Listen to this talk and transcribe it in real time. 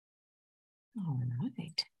All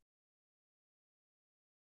right.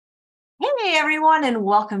 Hey, everyone, and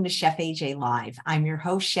welcome to Chef AJ Live. I'm your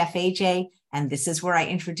host, Chef AJ, and this is where I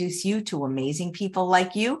introduce you to amazing people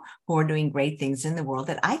like you who are doing great things in the world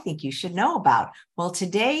that I think you should know about. Well,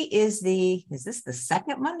 today is this the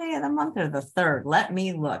second Monday of the month or the third? Let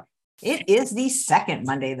me look. It is the second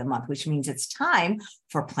Monday of the month, which means it's time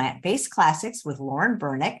for Plant-Based Classics with Lauren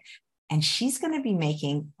Bernick. And she's going to be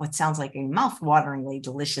making what sounds like a mouth-wateringly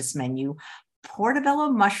delicious menu,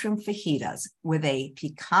 Portobello mushroom fajitas with a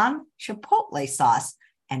pecan chipotle sauce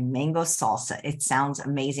and mango salsa. It sounds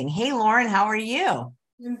amazing. Hey, Lauren, how are you?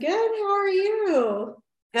 I'm good. How are you?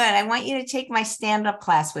 Good. I want you to take my stand-up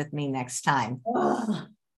class with me next time. Oh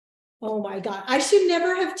my God. I should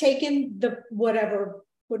never have taken the whatever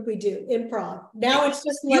would we do improv. Now it's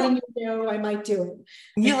just letting you know I might do it.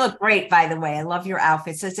 You look great, by the way. I love your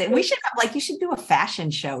outfits. We should have, you should do a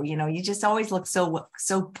fashion show. You just always look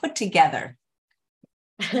so put together.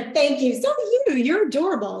 Thank you. So do you. You're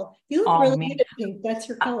adorable. You look really good at pink. That's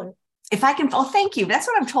your color. If I can, thank you. That's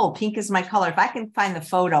what I'm told. Pink is my color. If I can find the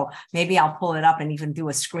photo, maybe I'll pull it up and even do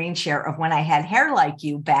a screen share of when I had hair like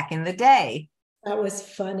you back in the day. That was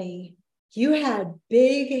funny. You had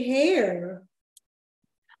big hair.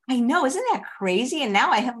 I know. Isn't that crazy? And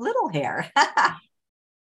now I have little hair. I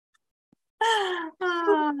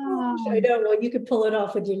know. Well, you could pull it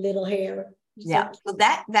off with your little hair. Yeah, so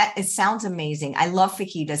it sounds amazing. I love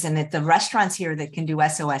fajitas, and at the restaurants here that can do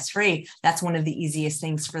SOS free, that's one of the easiest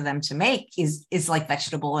things for them to make is like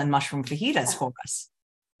vegetable and mushroom fajitas for us.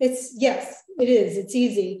 Yes, it is. It's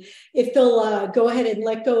easy. If they'll go ahead and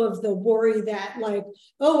let go of the worry that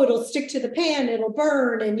it'll stick to the pan, it'll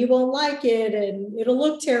burn and you won't like it and it'll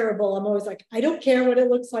look terrible. I'm always like, I don't care what it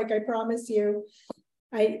looks like. I promise you.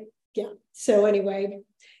 So anyway,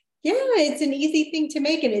 yeah, it's an easy thing to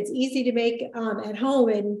make, and it's easy to make at home.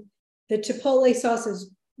 And the chipotle sauce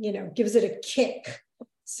gives it a kick.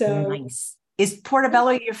 So nice. Is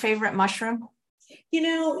portobello your favorite mushroom?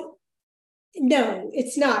 No,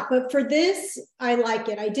 it's not. But for this, I like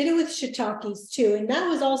it. I did it with shiitakes too, and that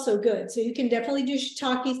was also good. So you can definitely do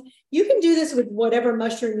shiitakes. You can do this with whatever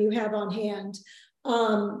mushroom you have on hand.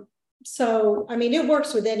 So, I mean, it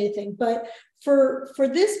works with anything, but for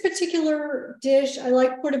this particular dish, I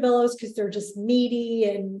like portobellos because they're just meaty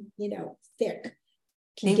and, thick.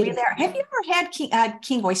 Have you ever had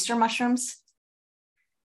king oyster mushrooms?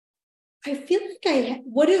 I feel like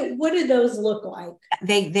what do those look like?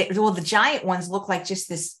 The giant ones look like just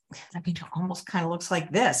this. I mean, it almost kind of looks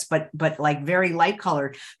like this, but like very light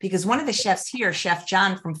colored, because one of the chefs here, Chef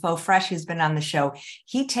John from Faux Fresh, who's been on the show,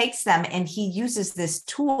 he takes them and he uses this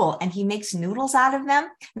tool and he makes noodles out of them,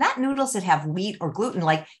 not noodles that have wheat or gluten.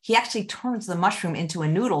 Like he actually turns the mushroom into a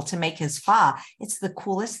noodle to make his pho. It's the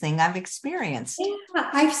coolest thing I've experienced. Yeah,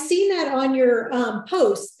 I've seen that on your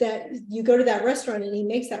post that you go to that restaurant and he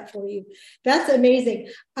makes that for you. That's amazing.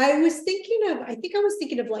 I think I was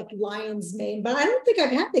thinking of like lion's mane, but I don't think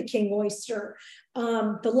I've had the king oyster.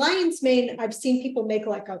 The lion's mane, I've seen people make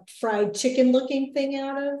like a fried chicken looking thing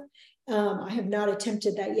out of. I have not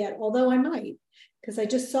attempted that yet, although I might, because I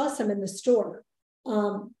just saw some in the store.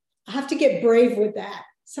 I have to get brave with that.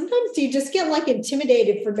 Sometimes you just get like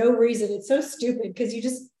intimidated for no reason. It's so stupid because you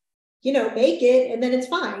just, make it and then it's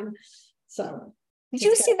fine. So did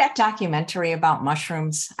you see that documentary about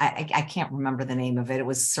mushrooms? I can't remember the name of it. It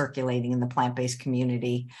was circulating in the plant-based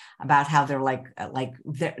community about how they're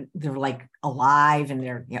they're like alive and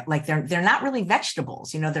they're not really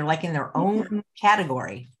vegetables. They're like in their own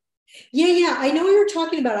category. Yeah, I know what you're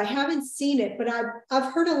talking about. I haven't seen it, but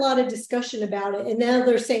I've heard a lot of discussion about it. And now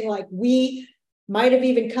they're saying like we might have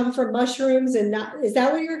even come from mushrooms and not. Is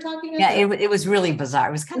that what you were talking about? Yeah, it was really bizarre.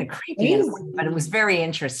 It was kind of creepy, but it was very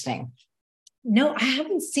interesting. No, I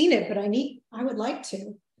haven't seen it, but I would like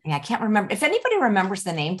to. Yeah, I can't remember. If anybody remembers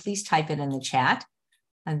the name, please type it in the chat.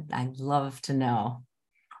 I'd love to know.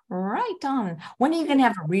 Right on. When are you going to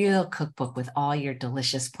have a real cookbook with all your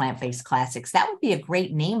delicious plant-based classics? That would be a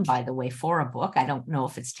great name, by the way, for a book. I don't know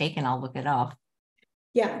if it's taken. I'll look it up.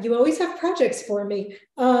 Yeah, you always have projects for me.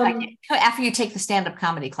 After you take the stand-up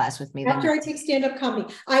comedy class with me. After I take stand-up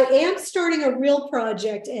comedy. I am starting a real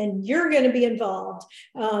project and you're going to be involved.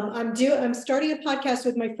 I'm starting a podcast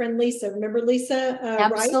with my friend Lisa. Remember Lisa?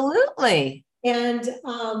 Absolutely. Right? And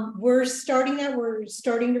we're starting that. We're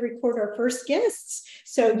starting to record our first guests.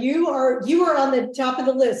 So you are on the top of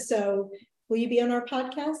the list. So will you be on our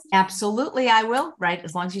podcast? Absolutely, I will. Right.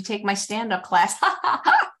 As long as you take my stand-up class.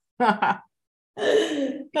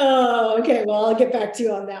 Oh, okay. Well, I'll get back to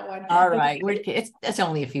you on that one. All right. It's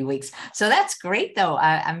only a few weeks. So that's great, though.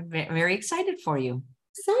 I'm very excited for you.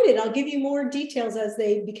 excited. I'll give you more details as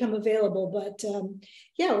they become available, but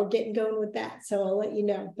yeah, we're getting going with that. So I'll let you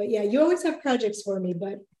know. But yeah, you always have projects for me,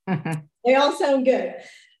 but they all sound good.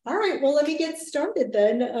 All right, well, let me get started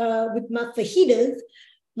then with my fajitas,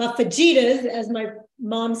 as my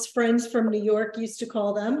mom's friends from New York used to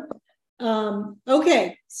call them.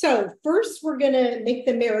 Okay, so first we're gonna make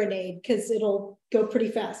the marinade because it'll go pretty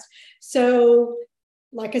fast. So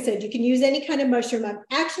like I said, you can use any kind of mushroom. I'm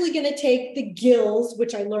actually going to take the gills,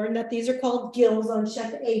 which I learned that these are called gills on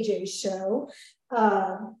Chef AJ's show.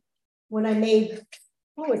 When I made,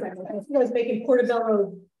 what was that? I think I was making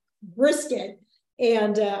portobello brisket,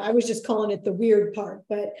 and I was just calling it the weird part.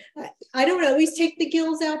 But I don't always take the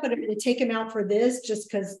gills out, but I'm going to take them out for this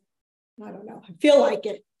just because, I don't know, I feel like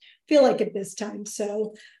it this time.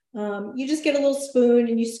 So you just get a little spoon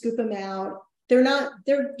and you scoop them out.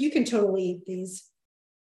 You can totally eat these.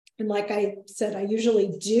 And like I said, I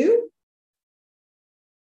usually do,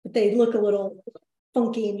 but they look a little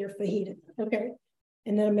funky in your fajita. Okay.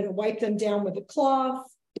 And then I'm going to wipe them down with a cloth.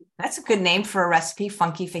 That's a good name for a recipe,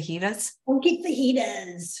 funky fajitas. Funky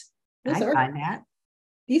fajitas. I find that.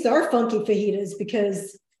 These are funky fajitas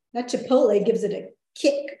because that Chipotle gives it a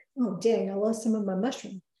kick. Oh, dang, I lost some of my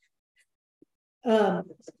mushroom.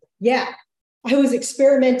 Yeah, I was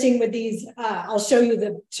experimenting with these. I'll show you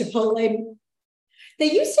the Chipotle.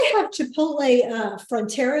 They used to have Chipotle,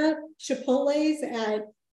 Frontera Chipotles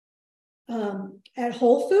at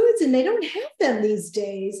Whole Foods, and they don't have them these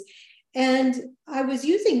days. And I was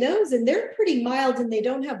using those, and they're pretty mild, and they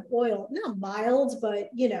don't have oil. Not mild, but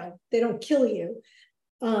they don't kill you.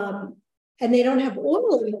 And they don't have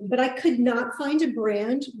oil in them. But I could not find a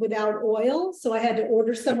brand without oil, so I had to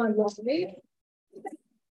order some online.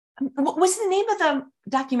 What was the name of the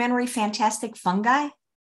documentary? Fantastic Fungi?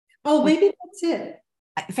 Oh, maybe that's it.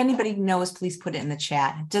 If anybody knows, please put it in the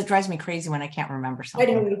chat. It just drives me crazy when I can't remember something.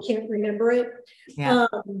 I know, you can't remember it. Yeah.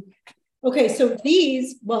 Okay, so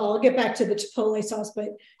these, well, I'll get back to the Chipotle sauce, but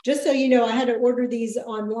just so you know, I had to order these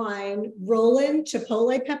online. Rollin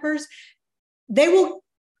Chipotle peppers. They will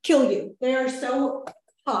kill you. They are so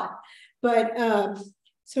hot. But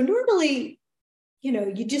so normally,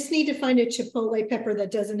 you just need to find a Chipotle pepper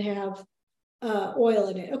that doesn't have oil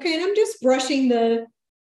in it. Okay, and I'm just brushing the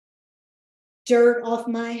dirt off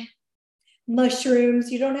my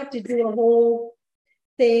mushrooms. You don't have to do a whole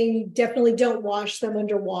thing. Definitely don't wash them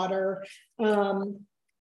underwater. So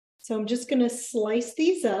I'm just going to slice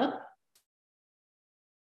these up.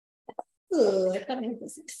 Oh, I thought I had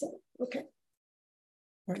this except. Okay.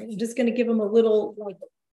 All right, I'm just going to give them a little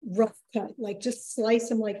rough cut, just slice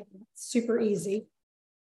them super easy.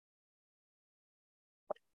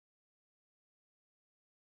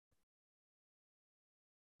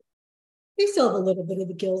 They still have a little bit of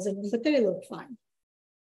the gills in them, but they look fine.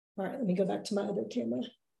 All right, let me go back to my other camera.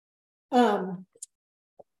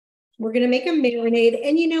 We're going to make a marinade.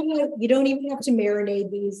 And you know what? You don't even have to marinate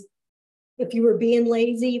these. If you were being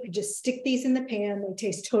lazy, you could just stick these in the pan. They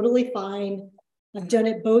taste totally fine. I've done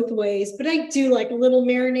it both ways, but I do like a little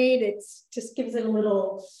marinade. It just gives it a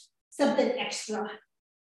little something extra.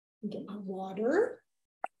 Get my water.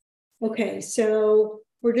 Okay, so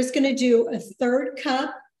we're just going to do a 1/3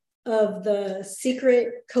 cup of the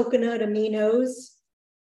secret coconut aminos.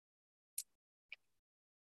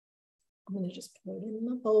 I'm going to just put it in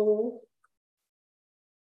my bowl.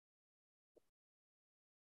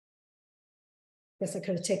 Guess I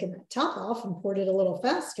could have taken that top off and poured it a little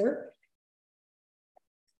faster.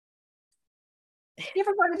 You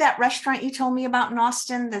ever go to that restaurant you told me about in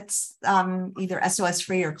Austin that's either SOS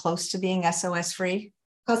free or close to being SOS free?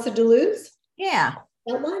 Casa de Luz? Yeah.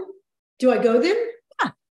 That one? Do I go there?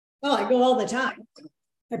 Yeah. Oh, I go all the time.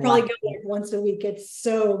 I probably go once a week. It's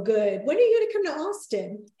so good. When are you going to come to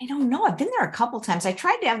Austin? I don't know. I've been there a couple times. I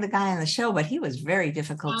tried to have the guy on the show, but he was very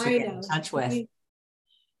difficult to get in touch with.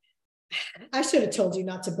 I should have told you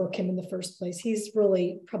not to book him in the first place. He's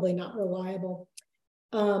really probably not reliable.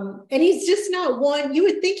 And he's just not one. You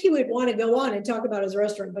would think he would want to go on and talk about his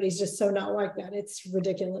restaurant, but he's just so not like that. It's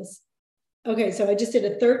ridiculous. Okay, so I just did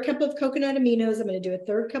a 1/3 cup of coconut aminos. I'm going to do a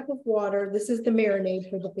 1/3 cup of water. This is the marinade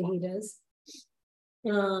for the fajitas.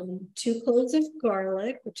 2 cloves of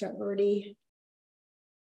garlic, which I've already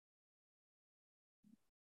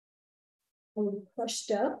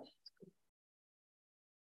crushed up.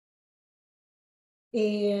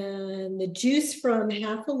 And the juice from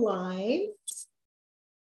half a lime.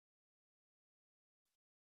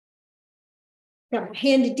 Got my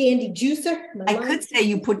handy dandy juicer. I could say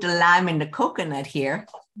you put the lime in the coconut here.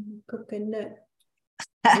 Coconut.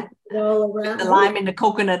 All around. The lime in the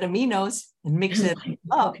coconut aminos and mix it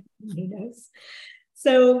up.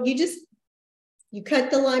 So you just you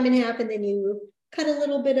cut the lime in half and then you cut a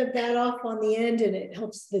little bit of that off on the end, and it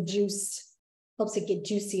helps the juice, helps it get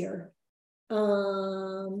juicier.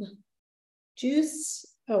 Juice,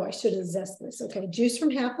 oh, I should have zested this. Okay, juice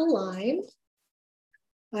from half a lime.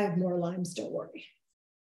 I have more limes, don't worry.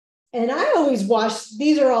 And I always wash,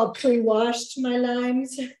 these are all pre-washed, my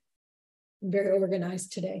limes. I'm very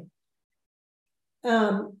organized today.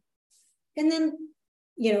 And then,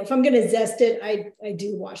 you know, if I'm gonna zest it, I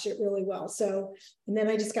do wash it really well. So, and then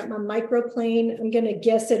I just got my microplane. I'm gonna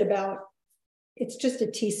guess it about, it's just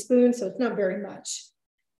a teaspoon, so it's not very much.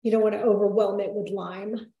 You don't want to overwhelm it with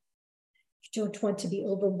lime. You don't want to be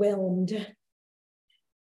overwhelmed. I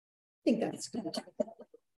think that's good.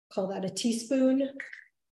 Call that a teaspoon.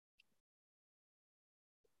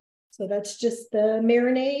 So that's just the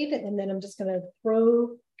marinade. And then I'm just going to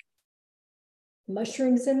throw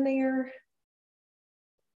mushrooms in there.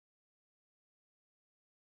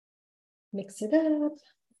 Mix it up.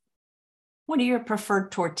 What are your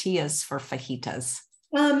preferred tortillas for fajitas?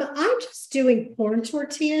 I'm just doing corn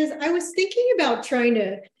tortillas. I was thinking about trying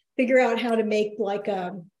to figure out how to make like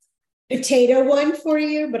a potato one for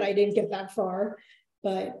you, but I didn't get that far.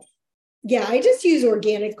 But yeah, I just use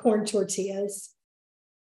organic corn tortillas.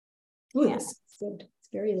 Ooh, yeah. This is good. It's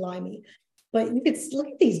very limey. But you can look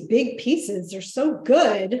at these big pieces. They're so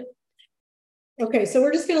good. Okay, so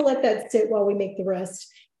we're just going to let that sit while we make the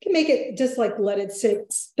rest. You can make it just like let it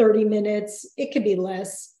sit 30 minutes. It could be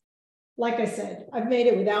less. Like I said, I've made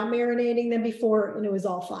it without marinating them before, and it was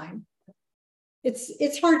all fine.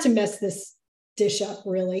 It's hard to mess this dish up,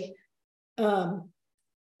 really. Let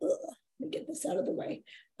me get this out of the way.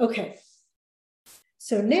 Okay.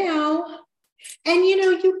 So now, and you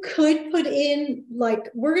know, you could put in,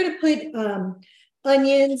 like, we're going to put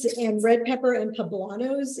onions and red pepper and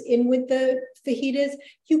poblanos in with the fajitas.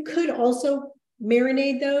 You could also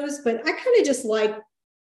marinate those, but I kind of just like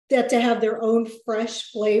that to have their own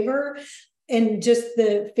fresh flavor, and just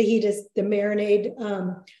the fajitas, the marinade,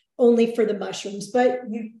 only for the mushrooms. But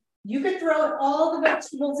you could throw all the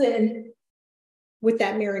vegetables in with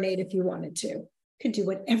that marinade if you wanted to. You could do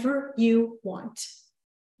whatever you want.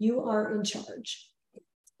 You are in charge.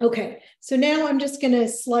 Okay, so now I'm just going to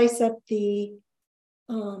slice up the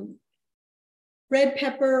red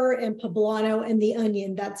pepper and poblano and the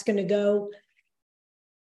onion. That's going to go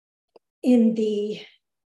in the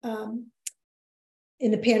pan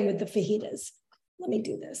with the fajitas. Let me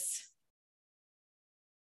do this.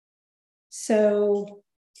 So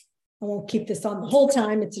I won't keep this on the whole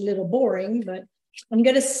time. It's a little boring, but I'm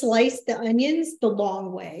going to slice the onions the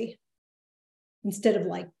long way instead of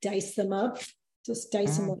like dice them up. Just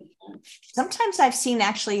dice them up. Sometimes I've seen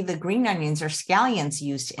actually the green onions or scallions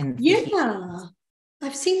used in. Yeah,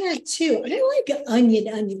 I've seen that too. I like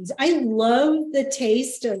onions. I love the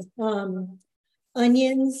taste of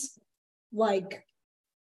onions, like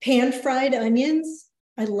pan-fried onions.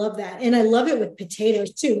 I love that. And I love it with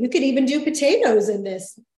potatoes too. You could even do potatoes in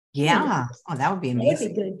this. Yeah. Oh, that would be amazing. That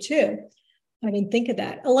would be good too. I didn't think of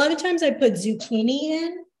that. A lot of times I put zucchini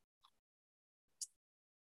in.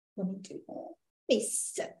 Let me do that. Let me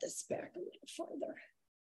set this back a little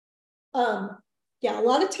further. Yeah, a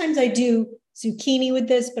lot of times I do zucchini with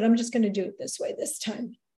this, but I'm just going to do it this way this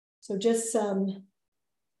time. So just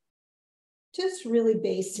really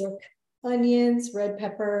basic onions, red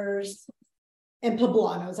peppers, and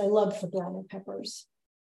poblanos. I love poblano peppers.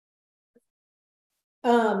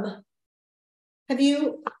 Have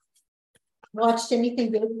you watched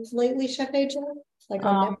anything good lately, Chef AJ? Like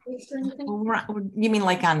on Netflix or anything? You mean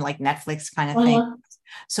like on like Netflix kind of thing?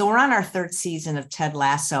 So we're on our third season of Ted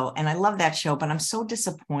Lasso, and I love that show, but I'm so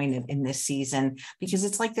disappointed in this season because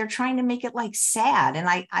it's like they're trying to make it like sad. And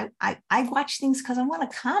I watch things because I want a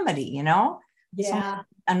comedy, you know? Yeah. So,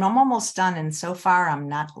 and I'm almost done, and so far I'm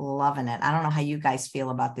not loving it. I don't know how you guys feel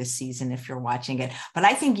about this season if you're watching it, but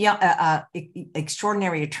I think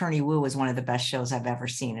Extraordinary Attorney Woo is one of the best shows I've ever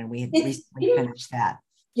seen, and we recently finished that.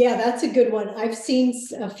 Yeah, that's a good one. I've seen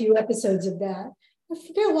a few episodes of that. I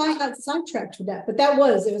forget why I got sidetracked with that, but it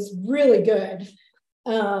was really good.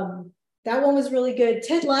 That one was really good.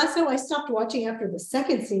 Ted Lasso, I stopped watching after the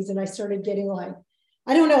second season. I started getting like,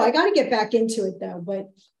 I don't know, I got to get back into it though, but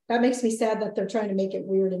that makes me sad that they're trying to make it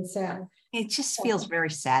weird and sad. It just feels very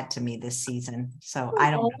sad to me this season. So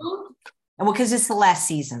I don't know. Well, because it's the last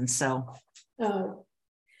season, so.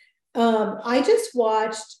 I just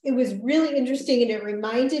watched, it was really interesting, and it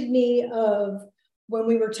reminded me of when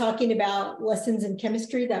we were talking about Lessons in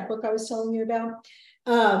Chemistry, that book I was telling you about.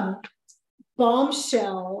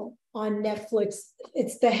 Bombshell on Netflix.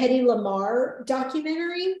 It's the Hedy Lamarr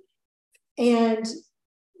documentary. And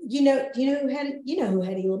who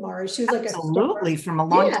Hedy Lamarr is. She was like a Absolutely, star. from a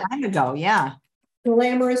long Yeah. time ago. Yeah.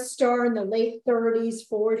 Glamorous star in the late 30s,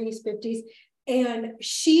 40s, 50s. And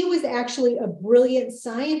she was actually a brilliant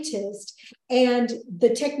scientist. And the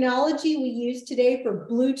technology we use today for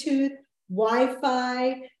Bluetooth,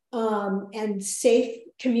 Wi-Fi, and safe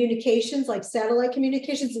communications, like satellite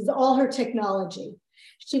communications, is all her technology.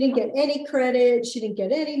 She didn't get any credit. She didn't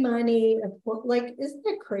get any money. Like, isn't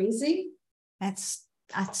that crazy? That's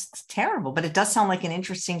terrible, but it does sound like an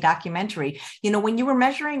interesting documentary. When you were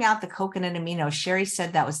measuring out the coconut aminos, Sherry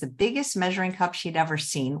said that was the biggest measuring cup she'd ever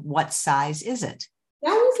seen. What size is it?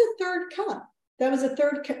 That was a third cup. That was a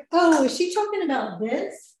third cup. Oh, is she talking about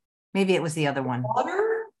this? Maybe it was the other one.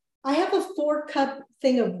 Water? I have a 4-cup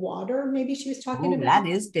thing of water. Maybe she was talking about. That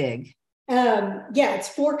is big. Yeah, it's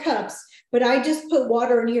 4 cups, but I just put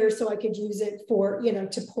water in here so I could use it for,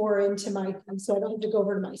 to pour into my, so I don't have to go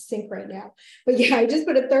over to my sink right now. But yeah, I just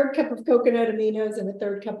put a 3rd cup of coconut aminos and a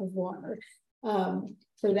 3rd cup of water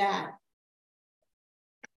for that.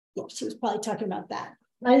 Yeah, she was probably talking about that.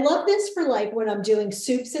 I love this for like when I'm doing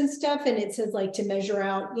soups and stuff, and it says like to measure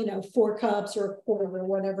out, 4 cups or a quarter or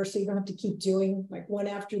whatever, so you don't have to keep doing like one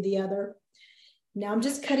after the other. Now I'm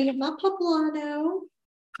just cutting up my poblano.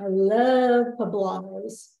 I love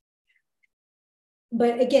poblanos.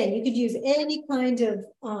 But again, you could use any kind of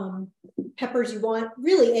peppers you want,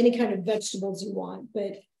 really any kind of vegetables you want,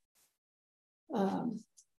 but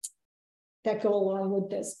that go along with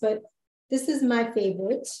this. But this is my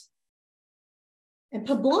favorite. And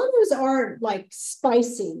poblanos aren't like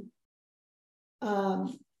spicy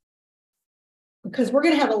because we're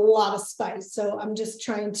going to have a lot of spice. So I'm just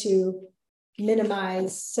trying to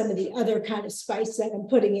minimize some of the other kind of spice that I'm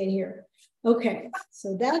putting in here. Okay,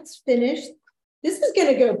 so that's finished. This is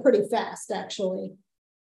going to go pretty fast, actually.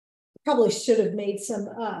 Probably should have made some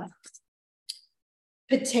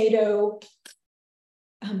potato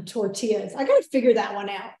tortillas. I got to figure that one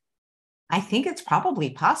out. I think it's probably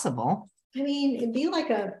possible. I mean, it'd be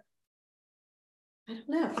like I don't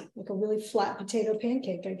know, like a really flat potato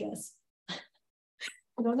pancake, I guess.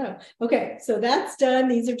 I don't know. Okay, so that's done.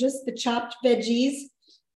 These are just the chopped veggies.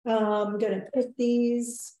 I'm going to put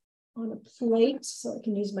these on a plate so I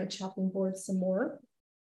can use my chopping board some more.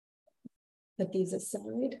 Put these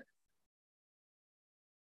aside.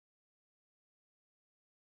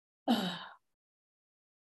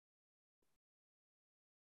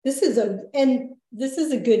 This is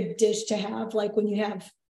a good dish to have, like when you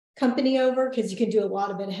have company over, because you can do a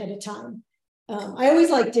lot of it ahead of time. I always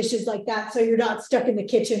like dishes like that, so you're not stuck in the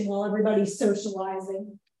kitchen while everybody's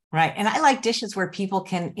socializing. Right. And I like dishes where people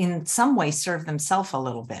can, in some way, serve themselves a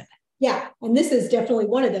little bit. Yeah. And this is definitely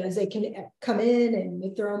one of those. They can come in and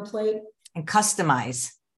make their own plate. And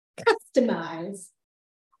customize. Customize.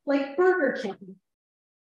 Like Burger King.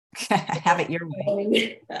 Have it your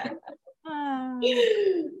way.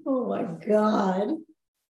 Oh my God.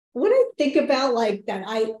 When I think about like that,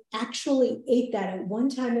 I actually ate that at one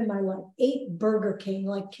time in my life, ate Burger King.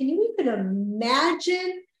 Like, can you even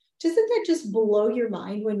imagine? Doesn't that just blow your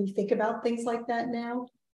mind when you think about things like that now?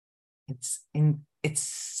 It's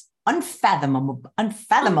unfathomable.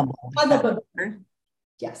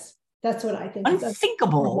 Yes, that's what I think.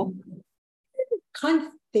 Unthinkable.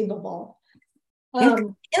 Conceivable.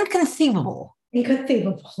 Inconceivable.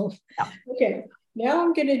 Inconceivable. Yeah. Okay, now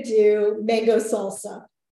I'm going to do mango salsa.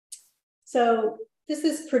 So this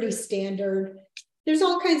is pretty standard. There's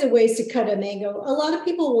all kinds of ways to cut a mango. A lot of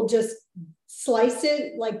people will just slice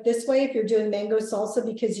it like this way if you're doing mango salsa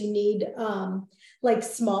because you need like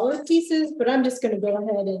smaller pieces, but I'm just going to go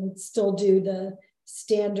ahead and still do the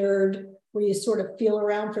standard where you sort of feel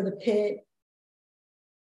around for the pit.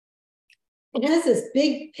 It has this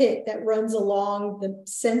big pit that runs along the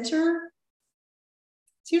center.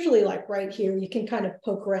 It's usually like right here. You can kind of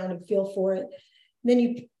poke around and feel for it. And then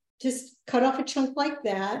you just cut off a chunk like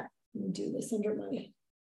that. Let me do this under my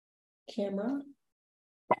camera.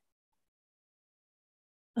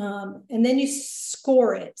 And then you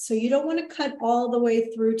score it. So you don't want to cut all the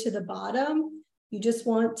way through to the bottom. You just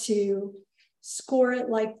want to score it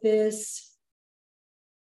like this.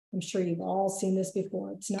 I'm sure you've all seen this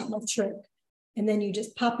before. It's not my trick. And then you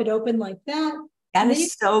just pop it open like that. That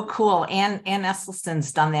is so cool. Ann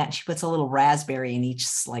Esselstyn's done that. She puts a little raspberry in each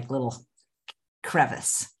like little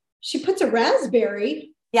crevice. She puts a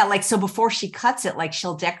raspberry. Yeah, like so before she cuts it, like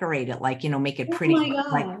she'll decorate it, like, make it pretty. Oh my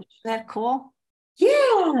gosh. Like, is that cool?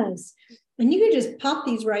 Yes. And you can just pop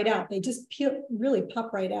these right out. They just really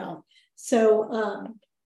pop right out. So,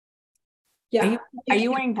 yeah. Are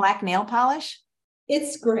you wearing black nail polish?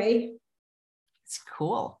 It's gray. It's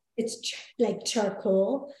cool. It's like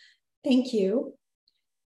charcoal. Thank you.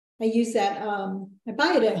 I use that, I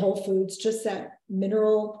buy it at Whole Foods, just that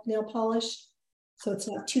mineral nail polish. So it's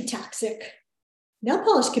not too toxic. Nail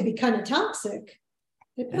polish can be kind of toxic.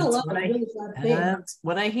 They put a lot of really bad things. That's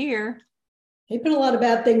what I hear. They put a lot of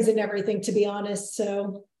bad things in everything, to be honest.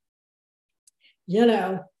 So, you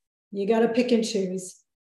got to pick and choose.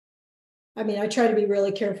 I mean, I try to be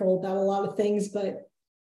really careful about a lot of things, but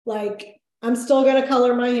like, I'm still going to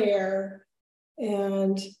color my hair.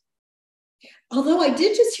 And although I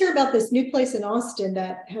did just hear about this new place in Austin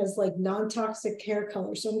that has like non-toxic hair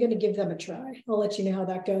color. So I'm going to give them a try. I'll let you know how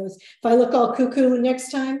that goes. If I look all cuckoo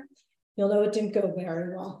next time, you'll know it didn't go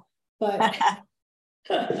very well. But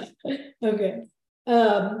okay.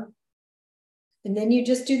 And then you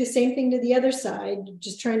just do the same thing to the other side,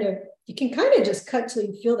 just you can kind of just cut till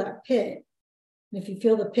you feel that pit. And if you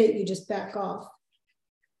feel the pit, you just back off.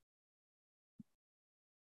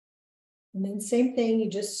 And then same thing, you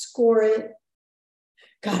just score it.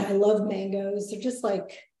 God, I love mangoes. They're just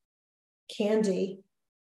like candy.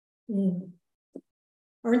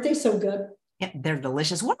 Aren't they so good? Yeah, they're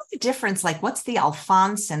delicious. What are the difference? Like, what's the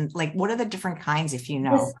Alphonse and like, what are the different kinds, if you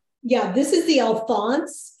know? This is the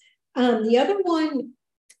Alphonse. The other one,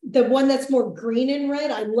 the one that's more green and red,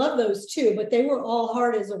 I love those too, but they were all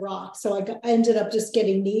hard as a rock. So I ended up just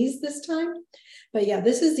getting these this time. But yeah,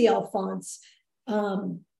 this is the Alphonse.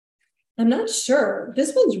 I'm not sure.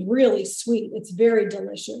 This one's really sweet. It's very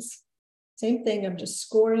delicious. Same thing. I'm just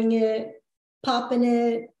scoring it, popping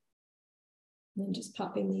it, and then just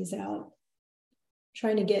popping these out.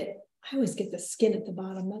 I always get the skin at the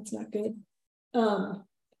bottom. That's not good.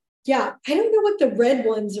 Yeah, I don't know what the red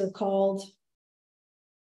ones are called.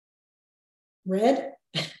 Red?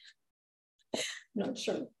 I'm not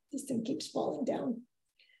sure. This thing keeps falling down.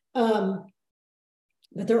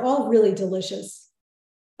 But they're all really delicious.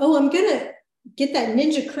 Oh, I'm going to get that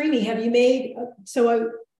Ninja Creamy. Have you made? So I'm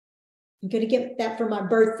going to get that for my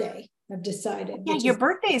birthday. I've decided. Yeah, your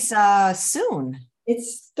birthday's soon.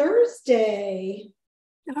 It's Thursday.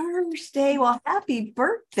 Well, happy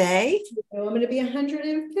birthday. I'm going to be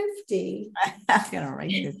 150. I'm going to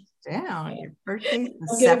write this down. Your birthday's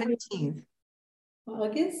the 17th.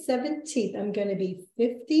 August 17th. I'm going to be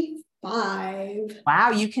 55.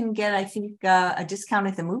 Wow, you can get, I think, a discount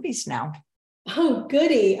at the movies now. Oh,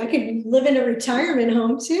 goody. I could live in a retirement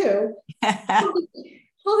home too.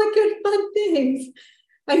 all the good fun things.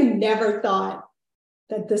 I never thought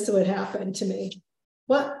that this would happen to me.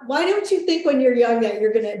 Why don't you think when you're young that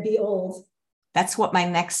you're going to be old? That's what my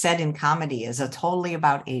next set in comedy is. It's totally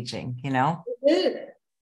about aging, It is.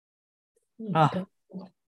 Oh.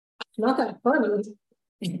 Not that funny.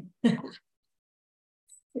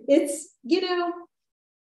 It's, you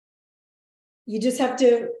just have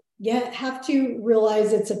to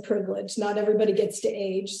realize it's a privilege. Not everybody gets to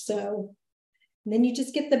age. So, and then you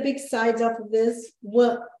just get the big sides off of this.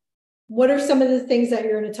 What are some of the things that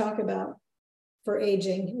you're going to talk about for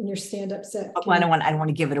aging in your stand-up set? Well, I don't want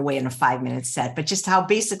to give it away in a 5-minute set, but just how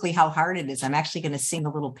hard it is. I'm actually going to sing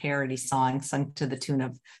a little parody song sung to the tune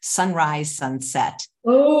of Sunrise, Sunset.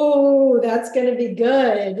 Oh, that's going to be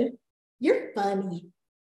good. You're funny.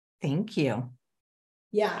 Thank you.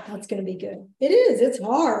 Yeah, that's going to be good. It is. It's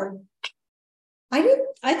hard. I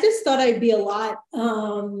just thought I'd be a lot,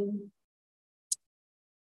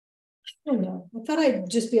 I don't know. I thought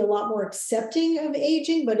I'd just be a lot more accepting of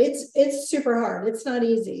aging, but it's super hard. It's not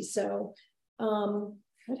easy. So, I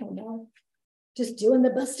don't know. Just doing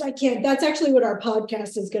the best I can. That's actually what our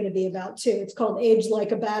podcast is going to be about too. It's called Age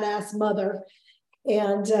Like a Badass Mother.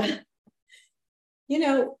 And,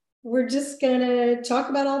 we're just going to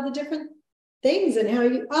talk about all the different things and how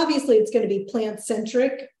obviously it's going to be plant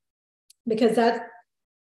centric, because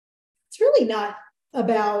it's really not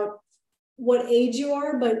about what age you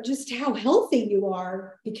are, but just how healthy you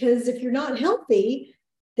are. Because if you're not healthy,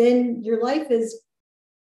 then your life is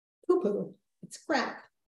poo-poo. It's crap,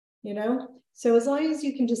 So as long as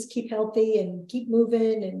you can just keep healthy and keep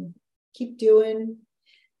moving and keep doing,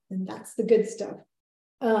 and that's the good stuff.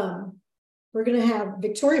 We're going to have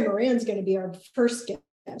Victoria Moran's going to be our first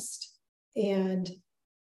guest. And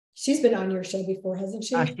she's been on your show before, hasn't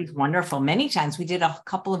she? Oh, she's wonderful. Many times. We did a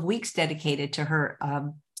couple of weeks dedicated to her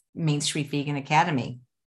Main Street Vegan Academy.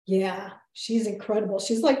 Yeah, she's incredible.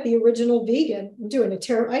 She's like the original vegan. I'm doing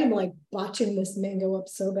I'm like botching this mango up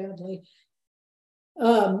so badly.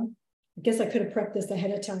 I guess I could have prepped this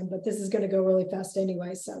ahead of time, but this is going to go really fast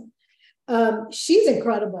anyway. So she's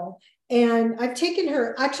incredible. And I've taken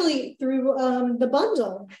her actually through the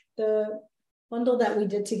bundle that we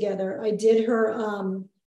did together. I did her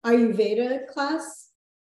Ayurveda class,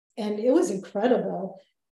 and it was incredible.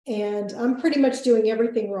 And I'm pretty much doing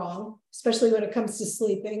everything wrong. especially when it comes to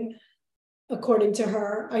sleeping. According to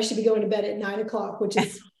her, I should be going to bed at 9 o'clock, which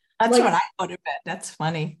is That's when I go to bed. That's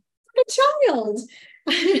funny. A child.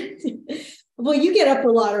 Well, you get up a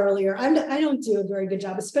lot earlier. I don't do a very good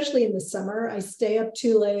job, especially in the summer. I stay up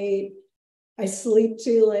too late. I sleep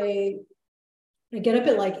too late. I get up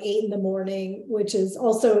at like 8 in the morning, which is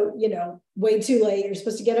also, way too late. You're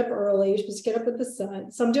supposed to get up early. You're supposed to get up with the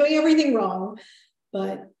sun. So I'm doing everything wrong.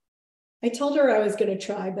 But I told her I was going to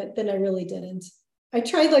try, but then I really didn't. I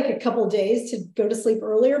tried like a couple days to go to sleep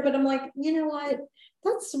earlier, but I'm like, you know what?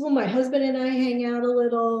 That's when my husband and I hang out a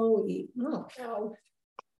little.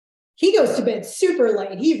 He goes to bed super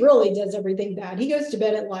late. He really does everything bad. He goes to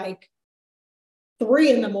bed at like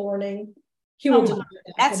 3 in the morning. He will do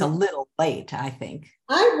that. That's a little late, I think.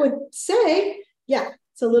 I would say, yeah,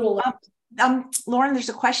 it's a little late. Lauren, there's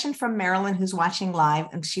a question from Marilyn who's watching live,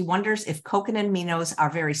 and she wonders if coconut aminos are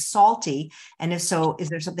very salty, and if so, is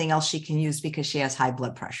there something else she can use because she has high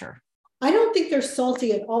blood pressure? I don't think they're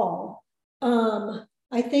salty at all.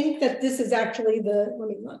 I think that this is actually let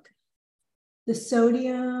me look. The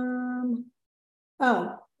sodium.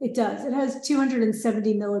 Oh, it does. It has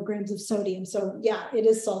 270 milligrams of sodium. So yeah, it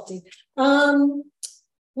is salty.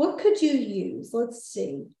 What could you use? Let's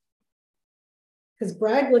see. Because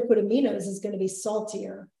Bragg liquid aminos is going to be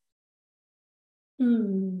saltier. Let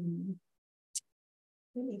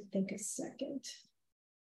me think a second.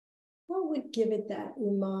 What would give it that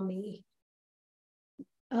umami?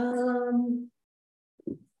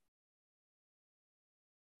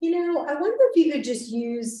 I wonder if you could just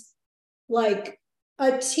use like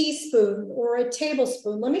a teaspoon or a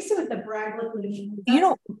tablespoon. Let me see what the Bragg liquid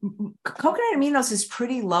aminos. Coconut aminos is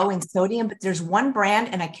pretty low in sodium, but there's one brand,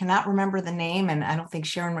 and I cannot remember the name, and I don't think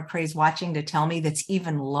Sharon McCrae is watching to tell me, that's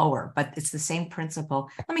even lower, but it's the same principle.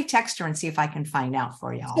 Let me text her and see if I can find out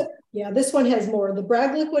for y'all. Yeah, this one has more. The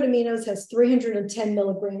Bragg liquid aminos has 310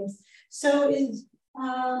 milligrams. So is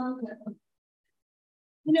I'm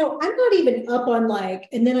not even up on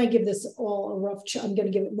and then I give this all a rough chop. I'm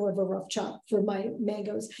going to give it more of a rough chop for my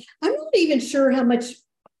mangoes. I'm not even sure how much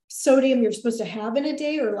sodium you're supposed to have in a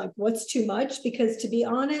day, or like what's too much, because to be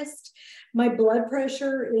honest, my blood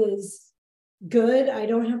pressure is good. I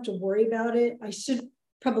don't have to worry about it. I should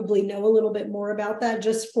probably know a little bit more about that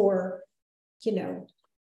just for,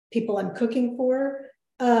 people I'm cooking for.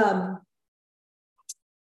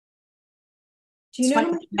 Do you know?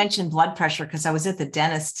 You mentioned blood pressure because I was at the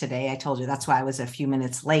dentist today. I told you that's why I was a few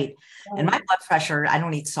minutes late. And my blood pressure, I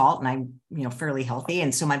don't eat salt, and I'm, fairly healthy.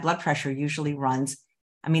 And so my blood pressure usually runs,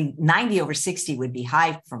 90/60 would be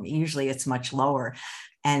high for me. Usually it's much lower.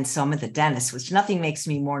 And so I'm at the dentist, which nothing makes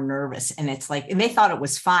me more nervous. And it's like, and they thought it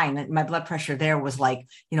was fine. And my blood pressure there was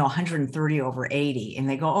 130/80. And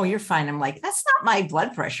they go, "Oh, you're fine." I'm like, that's not my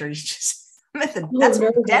blood pressure. It's just, that's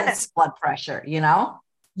the dentist blood pressure,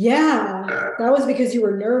 Yeah, that was because you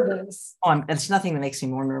were nervous. Oh, it's nothing that makes me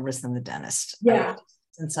more nervous than the dentist. Yeah.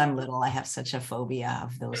 Since I'm little, I have such a phobia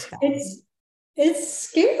of those guys. It's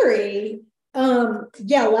scary.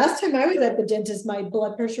 Last time I was at the dentist, my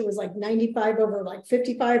blood pressure was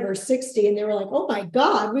 95/55 or 60. And they were like, "Oh my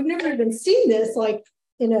God, we've never even seen this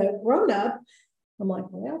in a grown-up." I'm like,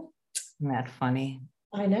 well. Isn't that funny?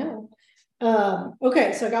 I know.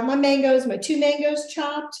 Okay, so I got my 2 mangoes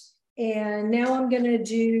chopped. And now I'm going to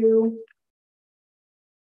do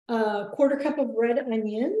a 1/4 cup of red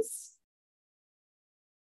onions.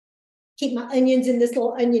 Keep my onions in this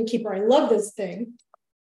little onion keeper. I love this thing.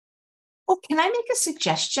 Oh, can I make a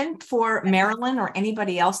suggestion for Marilyn or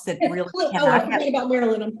anybody else that really cannot? I forgot about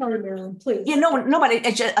Marilyn. I'm sorry, Marilyn, please. Yeah, no, but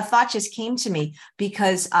a thought just came to me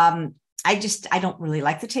because I don't really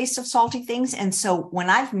like the taste of salty things. And so when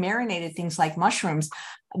I've marinated things like mushrooms,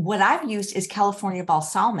 what I've used is California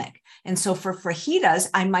balsamic. And so for fajitas,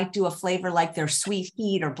 I might do a flavor like their sweet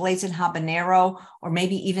heat or blazing habanero, or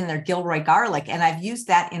maybe even their Gilroy garlic. And I've used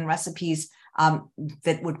that in recipes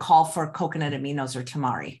that would call for coconut aminos or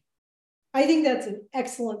tamari. I think that's an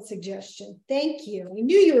excellent suggestion. Thank you. I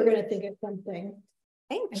knew you were going to think of something.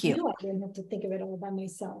 Thank you. I knew I didn't have to think of it all by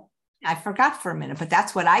myself. I forgot for a minute, but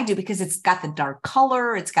that's what I do because it's got the dark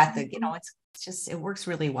color. It's got the, it's just, it works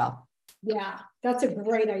really well. Yeah, that's a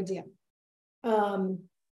great idea.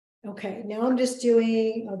 Okay, now I'm just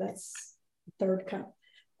doing, that's 1/3 cup.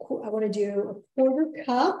 I want to do a 1/4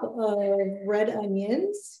 cup of red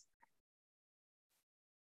onions.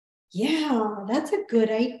 Yeah, that's a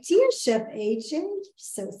good idea, Chef AJ. You're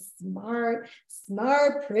so smart,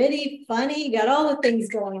 pretty, funny. You got all the things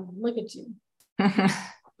going on. Look at you.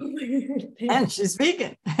 And she's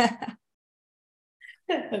vegan.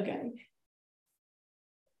 Okay.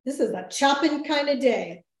 This is a chopping kind of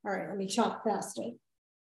day. All right, let me chop faster.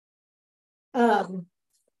 I'm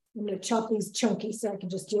going to chop these chunky so I can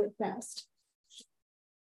just do it fast.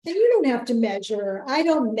 And you don't have to measure. I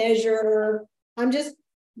don't measure. I'm just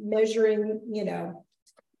measuring, you know,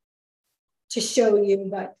 to show you.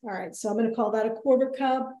 But all right, so I'm going to call that a 1/4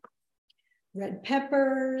 cup. Red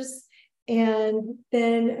peppers, and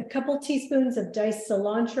then a couple teaspoons of diced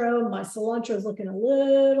cilantro. My cilantro is looking a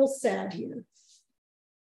little sad here,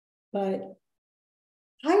 but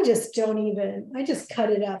I just cut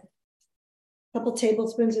it up. A couple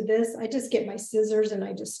tablespoons of this. I just get my scissors and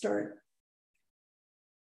I just start.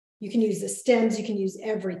 You can use the stems, you can use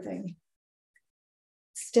everything.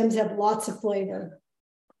 Stems have lots of flavor.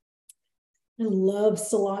 I love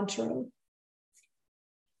cilantro.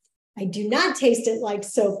 I do not taste it like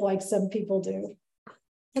soap like some people do.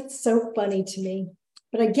 That's so funny to me,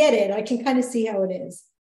 but I get it. I can kind of see how it is.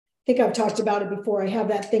 I think I've talked about it before. I have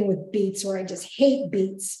that thing with beets where I just hate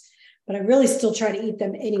beets, but I really still try to eat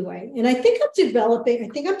them anyway. And I think I'm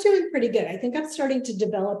doing pretty good. I think I'm starting to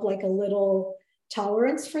develop like a little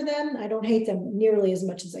tolerance for them. I don't hate them nearly as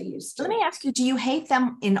much as I used to. Let me ask you, do you hate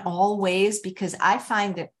them in all ways? Because I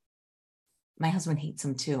find that my husband hates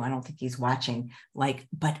them too. I don't think he's watching.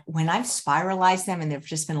 But when I've spiralized them and they've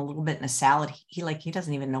just been a little bit in a salad, he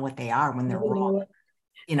doesn't even know what they are when they're raw,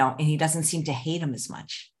 and he doesn't seem to hate them as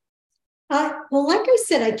much. Well, like I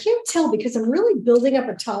said, I can't tell because I'm really building up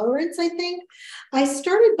a tolerance, I think. I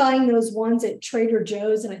started buying those ones at Trader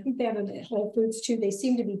Joe's, and I think they have them at Whole Foods too. They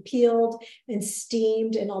seem to be peeled and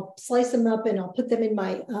steamed, and I'll slice them up and I'll put them in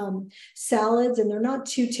my salads, and they're not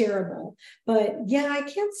too terrible. But yeah, I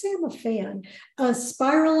can't say I'm a fan.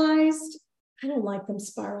 Spiralized, I don't like them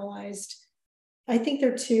spiralized. I think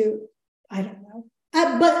they're too, I don't know.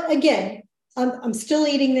 But again, I'm still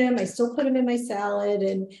eating them. I still put them in my salad.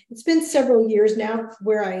 And it's been several years now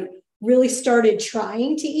where I really started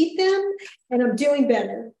trying to eat them, and I'm doing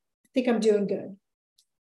better. I think I'm doing good.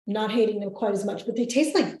 I'm not hating them quite as much, but they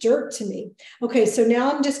taste like dirt to me. Okay, so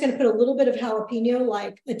now I'm just going to put a little bit of jalapeno,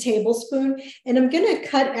 like a tablespoon, and I'm going to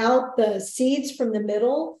cut out the seeds from the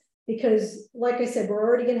middle because, like I said, we're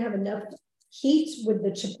already going to have enough heat with the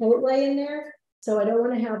chipotle in there. So I don't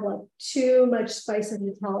want to have like too much spice in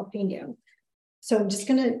the jalapeno. So I'm just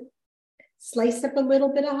going to slice up a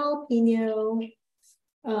little bit of jalapeno,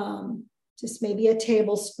 just maybe a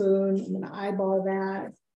tablespoon. I'm going to eyeball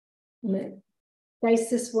that. I'm going to dice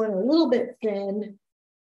this one a little bit thin.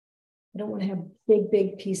 I don't want to have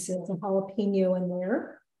big pieces of jalapeno in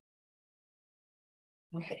there.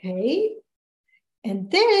 Okay. And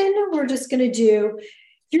then we're just going to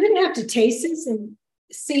you're going to have to taste this and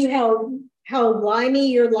see how limey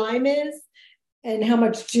your lime is and how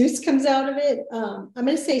much juice comes out of it. I'm going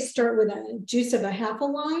to say start with a juice of a half a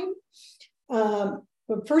lime.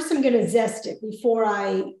 But first I'm going to zest it before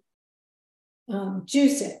I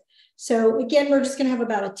juice it. So again, we're just going to have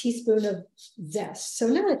about a teaspoon of zest. So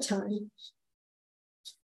not a ton.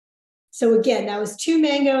 So again, that was 2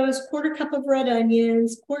 mangoes, 1/4 cup of red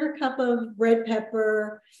onions, 1/4 cup of red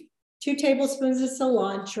pepper, 2 tablespoons of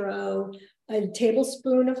cilantro, a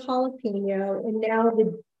tablespoon of jalapeno, and now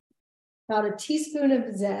about a teaspoon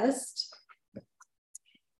of zest.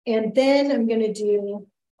 And then I'm going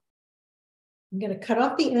to cut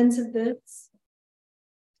off the ends of this,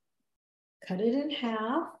 cut it in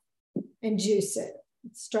half, and juice it.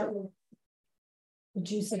 Let's start with the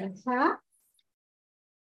juice in half.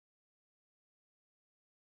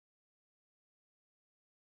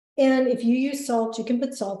 And if you use salt, you can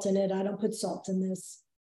put salt in it. I don't put salt in this.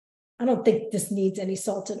 I don't think this needs any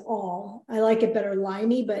salt at all. I like it better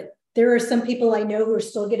limey, but there are some people I know who are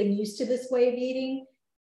still getting used to this way of eating.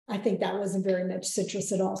 I think that wasn't very much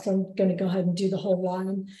citrus at all. So I'm going to go ahead and do the whole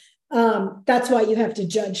lime. That's why you have to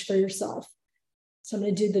judge for yourself. So I'm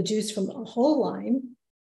going to do the juice from a whole lime.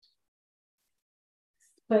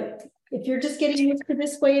 But if you're just getting used to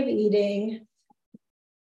this way of eating,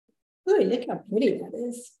 ooh, look how pretty that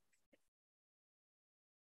is.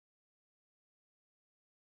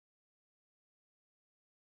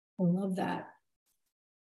 I love that.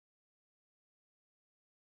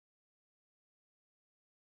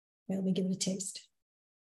 Okay, let me give it a taste.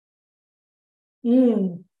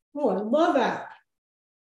 Oh, I love that.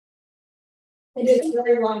 It is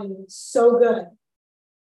very limey. It's so good.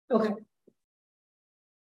 Okay.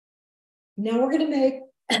 Now we're going to make,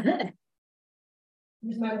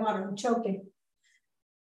 here's my water, I'm choking.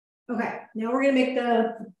 Okay, now we're going to make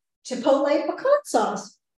the Chipotle pecan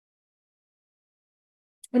sauce.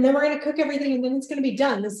 And then we're going to cook everything and then it's going to be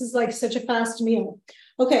done. This is like such a fast meal.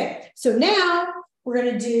 Okay, so now we're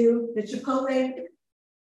going to do the Chipotle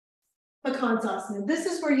pecan sauce. Now this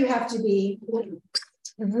is where you have to be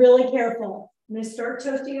really careful I'm going to start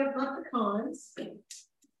toasting up my pecans.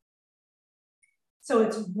 So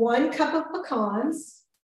it's 1 cup of pecans.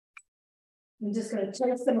 I'm just going to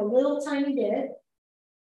toast them a little tiny bit.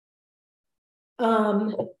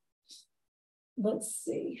 Let's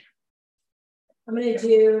see. I'm going to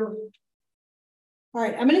do, all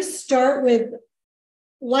right, I'm going to start with,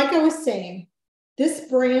 like I was saying, this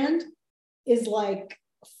brand is like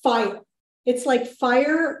fire. It's like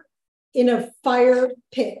fire in a fire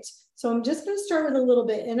pit. So I'm just going to start with a little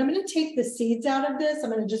bit, and I'm going to take the seeds out of this. I'm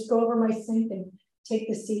going to just go over my sink and take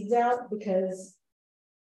the seeds out because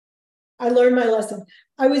I learned my lesson.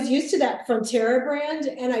 I was used to that Frontera brand,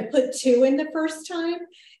 and I put 2 in the first time,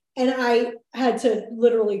 and I had to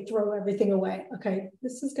literally throw everything away. Okay,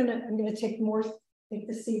 this is I'm gonna take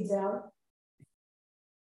the seeds out.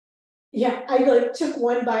 Yeah, I like took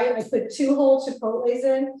 1 bite. I put 2 whole Chipotles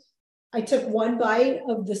in. I took 1 bite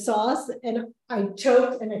of the sauce, and I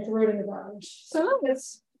choked, and I threw it in the garbage. So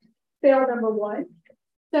that's fail number 1.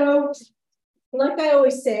 So, like I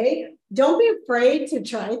always say, don't be afraid to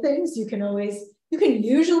try things. You can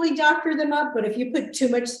usually doctor them up, but if you put too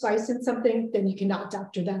much spice in something, then you cannot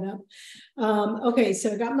doctor that up. Okay,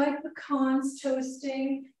 so I got my pecans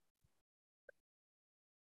toasting.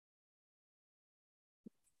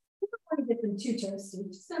 I don't want to get them too toasty,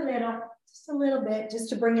 just a little bit, just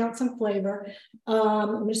to bring out some flavor. I'm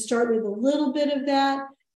going to start with a little bit of that,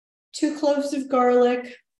 2 cloves of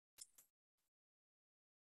garlic.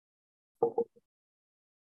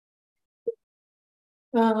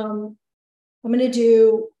 I'm going to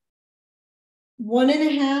do 1.5. I'm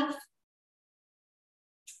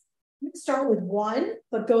going to start with 1,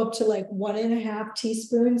 but go up to like 1.5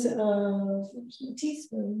 teaspoons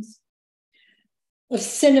of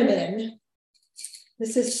cinnamon.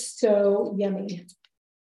 This is so yummy.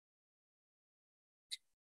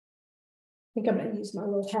 I think I'm going to use my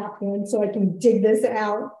little half one so I can dig this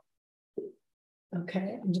out.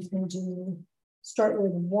 Okay, I'm just going to start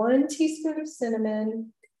with 1 teaspoon of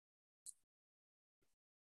cinnamon.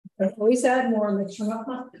 I always add more. I'm going to turn off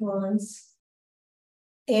my pecans.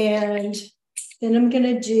 And then I'm going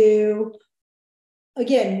to do,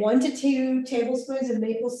 again, 1 to 2 tablespoons of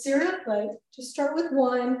maple syrup, but just start with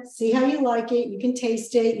 1. See how you like it. You can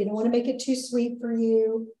taste it. You don't want to make it too sweet for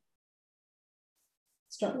you.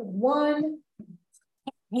 Start with 1.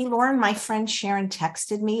 Hey, Lauren, my friend Sharon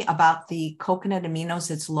texted me about the coconut aminos.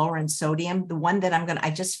 It's lower in sodium. The one that I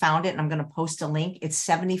just found it and I'm going to post a link. It's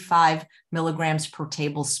 75 milligrams per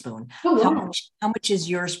tablespoon. Oh, wow. How much is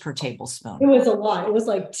yours per tablespoon? It was a lot. It was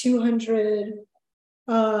like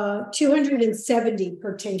 270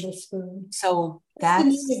 per tablespoon. So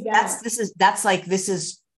this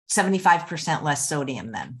is 75% less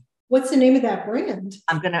sodium then. What's the name of that brand?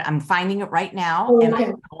 I'm finding it right now. Oh, and okay.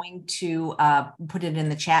 I'm going to put it in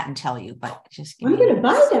the chat and tell you, but just I'm going to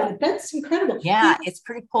buy that. That's incredible. Yeah, it's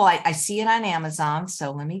pretty cool. I see it on Amazon.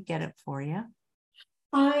 So let me get it for you.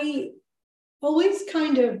 I always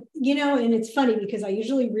kind of, and it's funny because I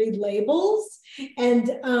usually read labels, and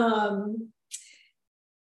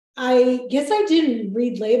I guess I didn't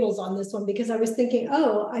read labels on this one because I was thinking,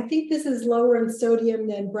 oh, I think this is lower in sodium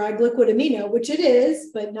than Bragg liquid amino, which it is,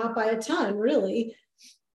 but not by a ton, really.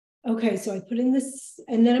 Okay, so I put in this,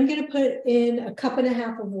 and then I'm going to put in 1.5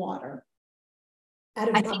 cups of water.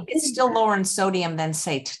 I think it's still lower in sodium than,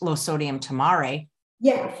 say, low sodium tamari.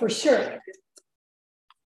 Yeah, for sure.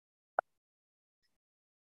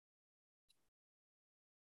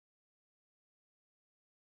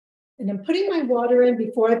 And I'm putting my water in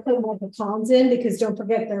before I put my pecans in, because don't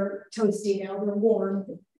forget they're toasty now, they're warm.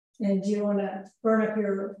 And you want to burn up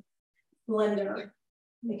your blender,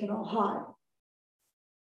 make it all hot.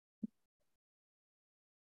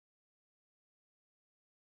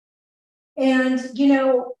 And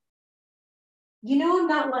I'm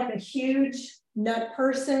not like a huge nut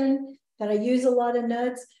person, that I use a lot of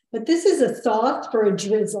nuts, but this is a sauce for a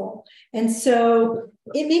drizzle. And so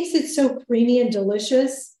it makes it so creamy and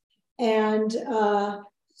delicious. And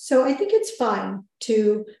so I think it's fine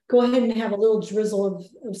to go ahead and have a little drizzle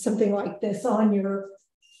of something like this on your.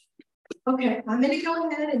 Okay, I'm going to go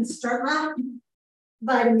ahead and start my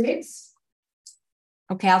Vitamix.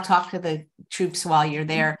 Okay, I'll talk to the troops while you're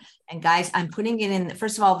there. And guys, I'm putting it in.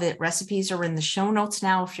 First of all, the recipes are in the show notes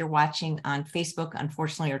now. If you're watching on Facebook,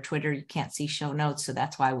 unfortunately, or Twitter, you can't see show notes. So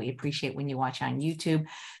that's why we appreciate when you watch on YouTube.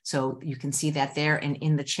 So you can see that there. And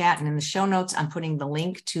in the chat and in the show notes, I'm putting the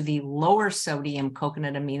link to the lower sodium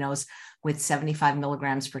coconut aminos with 75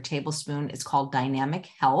 milligrams per tablespoon. It's called Dynamic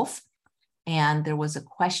Health. And there was a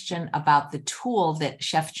question about the tool that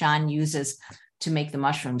Chef John uses to make the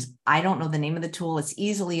mushrooms. I don't know the name of the tool. It's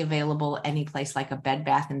easily available any place like a Bed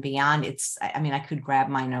Bath and Beyond. I mean, I could grab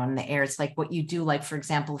mine on the air. It's like what you do, like, for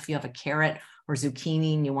example, if you have a carrot or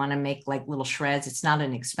zucchini and you want to make like little shreds, it's not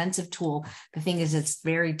an expensive tool. The thing is, it's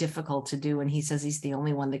very difficult to do. And he says he's the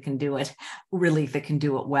only one that can do it, really, that can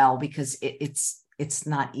do it well, because it's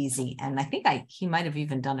not easy. And I think he might have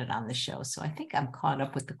even done it on the show. So I think I'm caught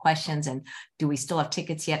up with the questions. And do we still have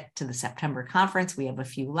tickets yet to the September conference? We have a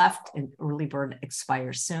few left, and early bird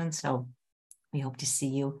expires soon. So we hope to see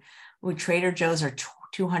you. Trader Joe's are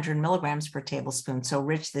 200 milligrams per tablespoon. So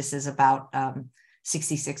Rich, this is about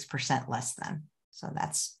 66% less than. So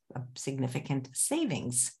that's a significant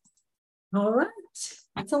savings. All right.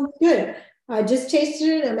 That sounds good. I just tasted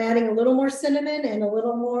it. I'm adding a little more cinnamon and a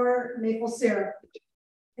little more maple syrup.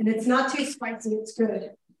 And it's not too spicy. It's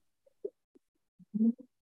good.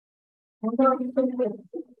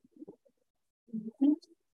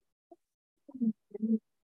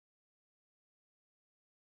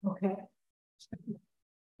 Okay. I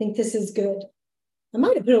think this is good. I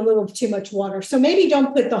might have put a little too much water. So maybe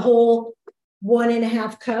don't put the whole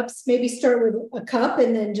 1.5 cups. Maybe start with a cup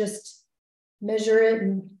and then just measure it.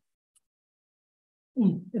 And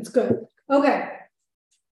it's good. Okay.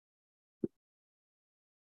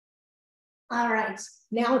 All right.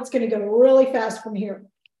 Now it's going to go really fast from here.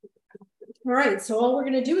 All right. So all we're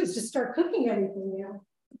going to do is just start cooking everything now.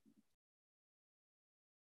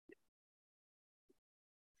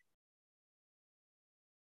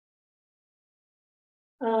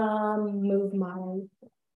 Move my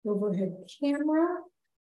overhead camera.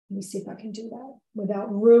 Let me see if I can do that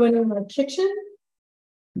without ruining my kitchen.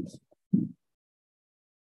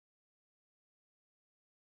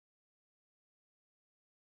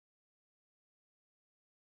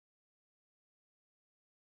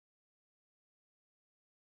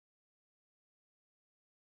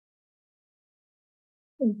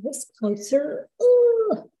 Move this closer.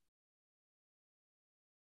 Ooh.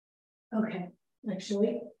 Okay,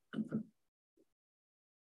 actually.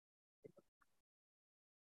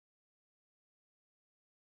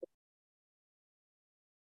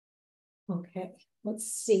 Okay, let's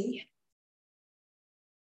see.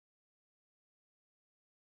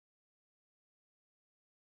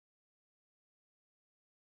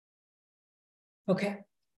 Okay,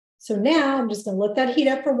 so now I'm just going to let that heat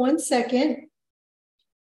up for 1 second.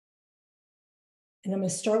 And I'm going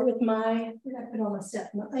to start with my, what did I put on my stuff?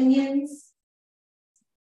 My onions.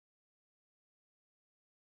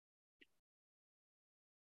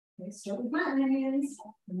 Okay, start with my onions.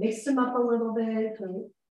 Mix them up a little bit.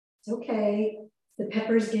 It's okay. The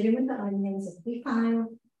peppers get in with the onions. It'll be fine.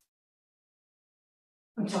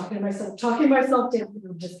 I'm talking to myself down.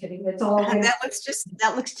 I'm just kidding. It's all And that looks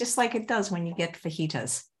just like it does when you get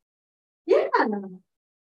fajitas. Yeah.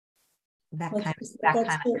 That kind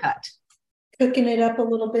of cut. Cooking it up a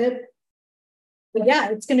little bit. But yeah,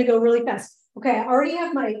 it's going to go really fast. Okay, I already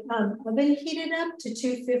have my oven heated up to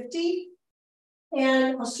 250.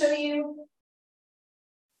 And I'll show you.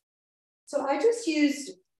 So I just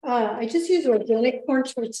used organic corn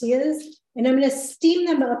tortillas, and I'm going to steam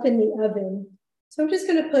them up in the oven. So I'm just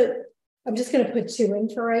going to put 2 in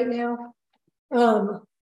for right now.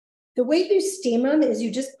 The way you steam them is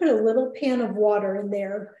you just put a little pan of water in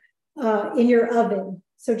there in your oven.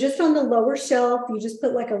 So just on the lower shelf, you just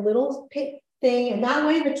put like a little thing, and that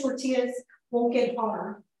way the tortillas won't get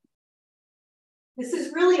hard. This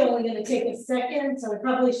is really only going to take a second, so I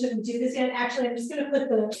probably shouldn't do this yet. Actually, I'm just going to put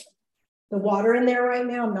the water in there right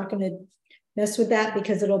now. I'm not going to mess with that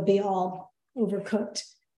because it'll be all overcooked.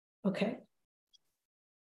 Okay.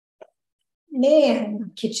 Man,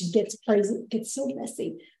 the kitchen gets crazy, gets so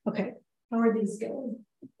messy. Okay, how are these going?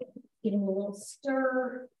 Getting a little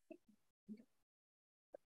stir.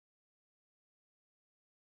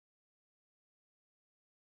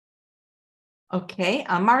 Okay.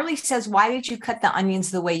 Marley says, why did you cut the onions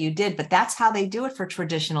the way you did? But that's how they do it for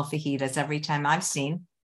traditional fajitas every time I've seen.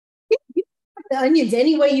 You can cut the onions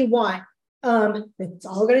any way you want. It's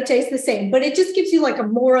all going to taste the same, but it just gives you like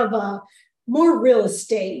more real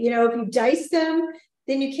estate. You know, if you dice them,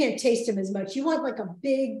 then you can't taste them as much. You want like a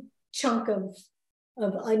big chunk of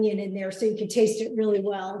onion in there so you can taste it really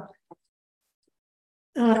well.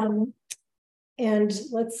 And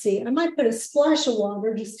let's see, I might put a splash of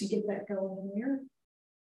water just to get that going in there.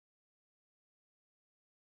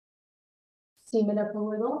 Steam it up a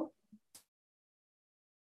little.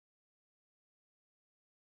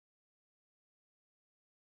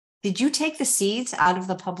 Did you take the seeds out of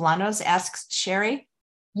the poblanos? Asks Sherry.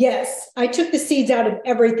 Yes, I took the seeds out of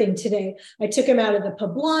everything today. I took them out of the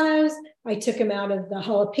poblanos. I took them out of the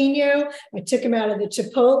jalapeno. I took them out of the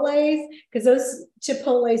chipotles because those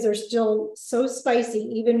chipotles are still so spicy,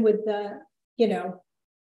 even with the,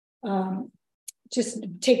 um, just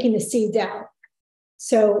taking the seeds out.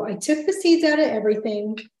 So I took the seeds out of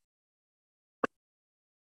everything.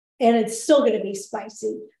 And it's still going to be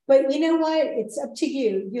spicy. But you know what? It's up to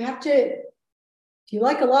you. You have to, if you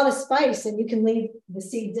like a lot of spice, and you can leave the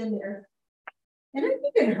seeds in there. And I've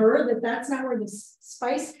even heard that that's not where the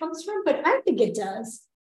spice comes from, but I think it does.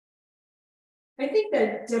 I think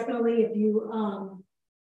that definitely if you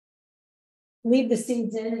leave the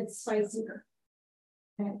seeds in, it's spicier.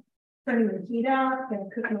 Okay. Turning the heat up, gonna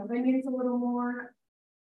cook my onions a little more.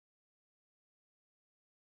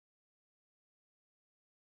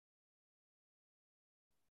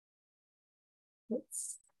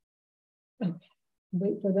 Let's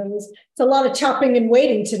wait for those. It's a lot of chopping and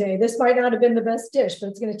waiting today. This might not have been the best dish, but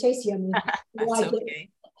it's going to taste yummy. That's okay.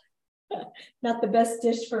 Not the best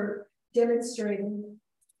dish for demonstrating.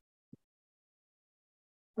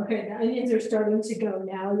 Okay, the onions are starting to go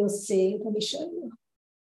now. You'll see. Let me show you.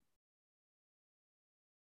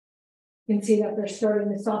 You can see that they're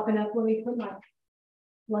starting to soften up. Let me put my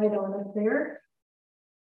light on up there.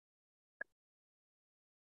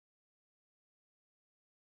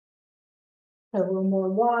 A little more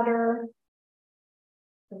water.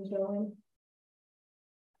 Going.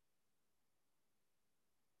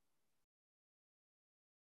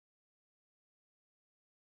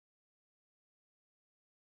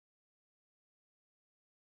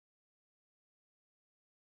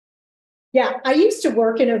 Yeah, I used to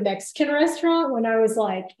work in a Mexican restaurant when I was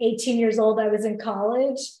like 18 years old. I was in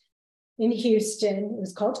college in Houston. It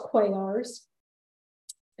was called Cuellar's.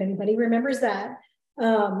 If anybody remembers that,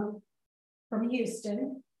 from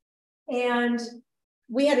Houston. And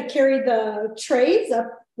we had to carry the trays up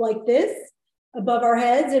like this above our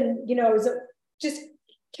heads. And, it was just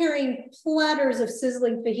carrying platters of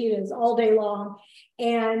sizzling fajitas all day long.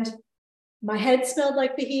 And my head smelled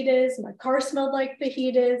like fajitas. My car smelled like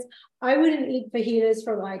fajitas. I wouldn't eat fajitas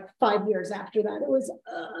for like 5 years after that. It was,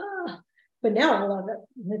 but now I love it.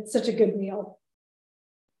 It's such a good meal.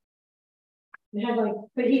 It had like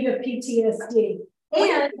fajita PTSD.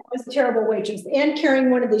 And I was a terrible waitress. And carrying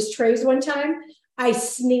one of these trays one time, I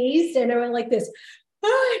sneezed and I went like this.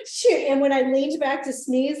 Oh, shit. And when I leaned back to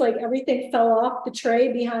sneeze, like everything fell off the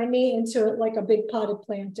tray behind me into like a big potted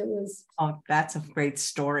plant. It was. Oh, that's a great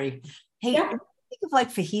story. Hey, yeah. Think of like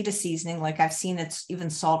fajita seasoning, like I've seen it's even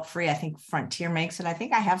salt-free. I think Frontier makes it. I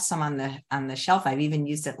think I have some on the shelf. I've even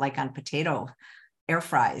used it like on potato air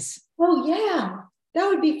fries. Oh yeah, that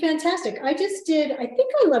would be fantastic. I think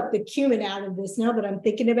I left the cumin out of this now that I'm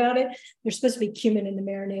thinking about it. There's supposed to be cumin in the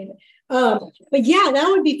marinade. But yeah, that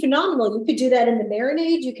would be phenomenal. You could do that in the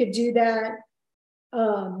marinade. You could do that.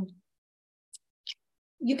 That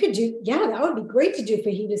would be great to do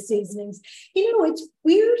fajita seasonings. It's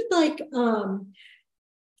weird, like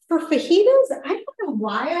for fajitas, I don't know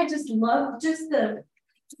why. I just love just the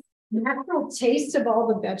natural taste of all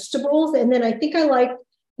the vegetables. And then I think I like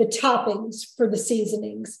the toppings for the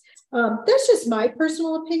seasonings. That's just my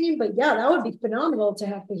personal opinion, but yeah, that would be phenomenal to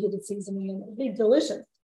have fajita seasoning and it'd be delicious.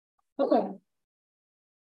 Okay.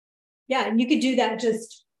 Yeah, and you could do that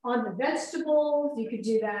just on the vegetables. You could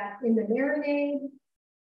do that in the marinade.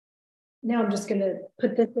 Now I'm just going to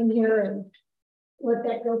put this in here and let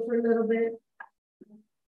that go for a little bit.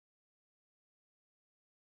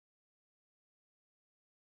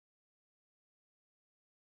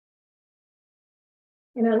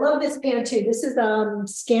 And I love this pan too. This is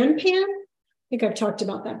Scan Pan. I think I've talked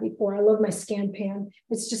about that before. I love my Scan Pan.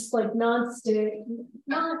 It's just like non-stick.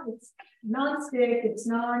 It's non-stick. It's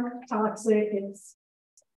non-toxic. It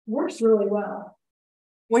works really well.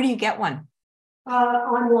 Where do you get one?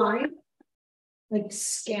 Online, like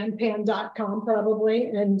scanpan.com probably,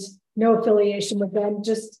 and no affiliation with them. I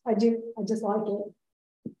just like it.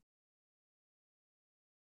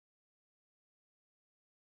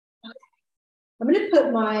 I'm going to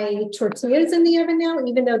put my tortillas in the oven now,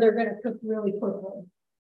 even though they're going to cook really quickly.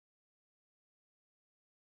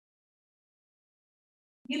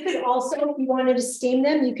 You could also, if you wanted to steam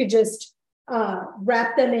them, you could just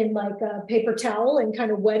wrap them in like a paper towel and kind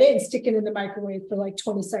of wet it and stick it in the microwave for like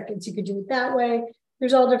 20 seconds. You could do it that way.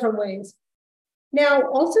 There's all different ways. Now,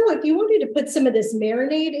 also, if you wanted to put some of this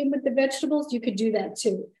marinade in with the vegetables, you could do that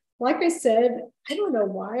too. Like I said, I don't know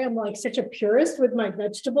why I'm like such a purist with my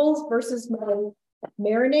vegetables versus my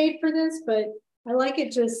marinade for this, but I like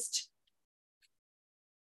it just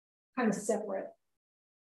kind of separate.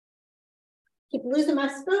 Keep losing my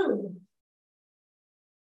spoon.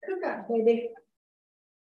 Cook up, baby.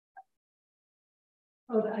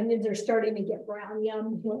 Oh, the onions are starting to get brown.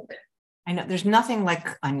 Yum, look. I know there's nothing like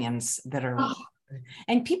onions that are, Oh,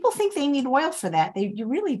 and people think they need oil for that. You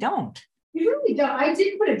really don't. you really don't. I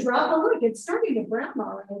did put a drop. Oh, look, it's starting to brown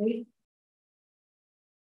already.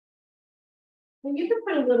 And you can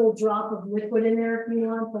put a little drop of liquid in there if you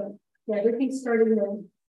want, but yeah, everything's starting to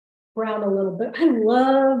brown a little bit. I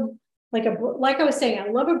love, like I was saying, I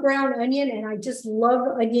love a brown onion, and I just love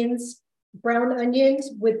onions, brown onions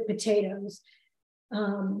with potatoes.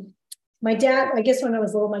 My dad, I guess when I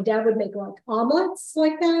was little, my dad would make like omelets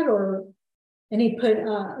like that, and he put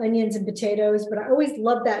onions and potatoes, but I always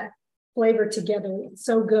loved that flavor together. It's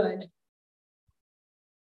so good.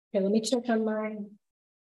 Okay, let me check on my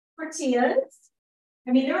tortillas.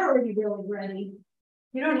 I mean, they're already really ready.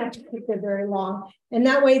 You don't have to cook them very long. And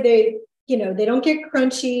that way they don't get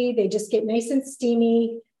crunchy. They just get nice and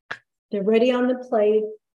steamy. They're ready on the plate.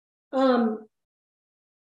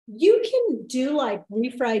 You can do like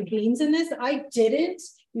refried beans in this. I didn't.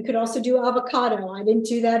 You could also do avocado. I didn't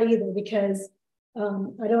do that either because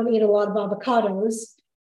I don't eat a lot of avocados.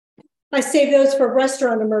 I save those for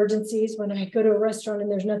restaurant emergencies when I go to a restaurant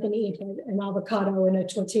and there's nothing to eat, an avocado and a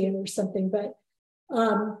tortilla or something. But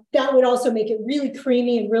that would also make it really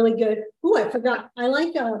creamy and really good. Oh, I forgot. I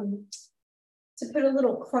like to put a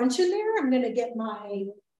little crunch in there. I'm going to get my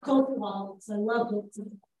coleslaw. I love it.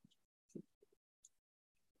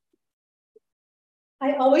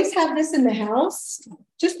 I always have this in the house,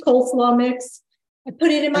 just coleslaw mix. I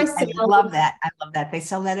put it in my salad. I love that. I love that. They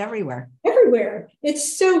sell that everywhere. Everywhere.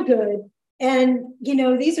 It's so good. And,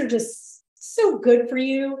 these are just so good for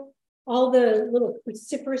you. All the little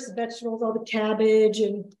cruciferous vegetables, all the cabbage,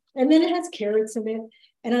 and then it has carrots in it.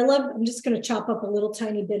 And I'm just going to chop up a little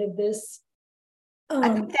tiny bit of this.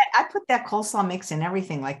 I put that coleslaw mix in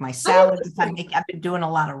everything, like my salad. I've been doing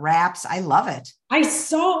a lot of wraps. I love it. I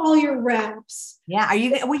saw all your wraps. Yeah. Are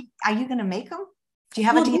you going to make them? Do you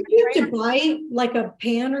have a dehydrator? You have to buy like a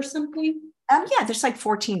pan or something? Yeah, there's like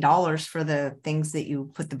 $14 for the things that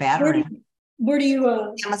you put the batter in. Where do you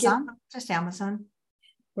Amazon? Just Amazon.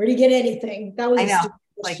 Where do you get anything? That was I know.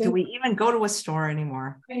 Like, do we even go to a store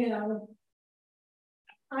anymore?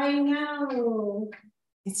 I know.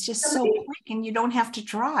 It's just so quick, and you don't have to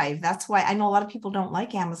drive. That's why I know a lot of people don't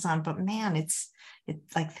like Amazon, but man, it's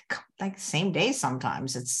like same day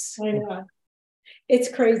sometimes. I know. It's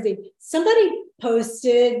crazy. Somebody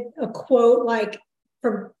posted a quote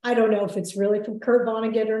from, I don't know if it's really from Kurt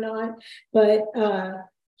Vonnegut or not, but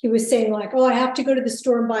he was saying like, oh, I have to go to the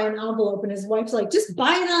store and buy an envelope. And his wife's like, just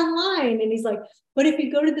buy it online. And he's like, but if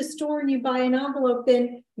you go to the store and you buy an envelope,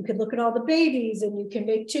 then you could look at all the babies and you can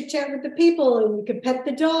make chit chat with the people and you can pet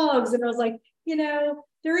the dogs. And I was like,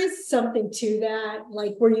 there is something to that,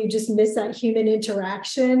 like where you just miss that human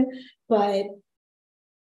interaction, but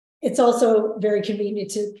it's also very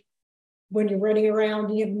convenient when you're running around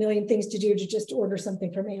and you have a million things to do to just order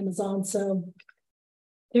something from Amazon. So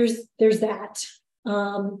there's that.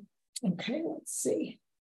 Okay, let's see.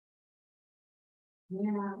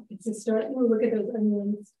 Yeah, it's a start. Oh, look at those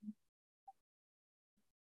onions.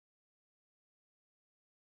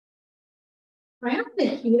 I have the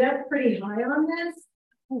heat up pretty high on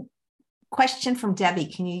this. Question from Debbie.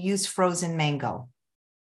 Can you use frozen mango?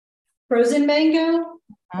 Frozen mango?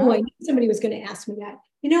 Oh, I knew somebody was going to ask me that.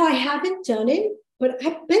 I haven't done it, but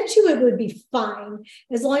I bet you it would be fine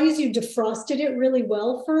as long as you defrosted it really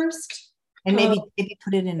well first. And maybe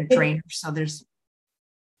put it in a drainer. So there's.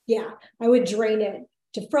 Yeah, I would drain it,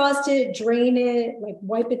 defrost it, drain it, like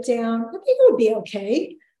wipe it down. I think it would be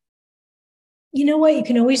okay. You know what? You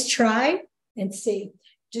can always try and see.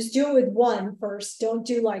 Just do it with one first. Don't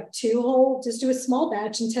do like two whole, just do a small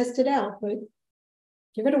batch and test it out. But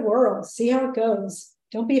give it a whirl, see how it goes.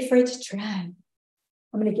 Don't be afraid to try.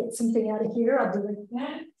 I'm going to get something out of here. I'll do it like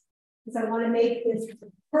that because I want to make this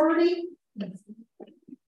pretty.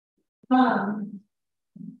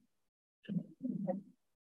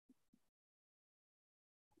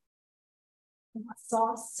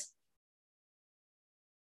 Sauce.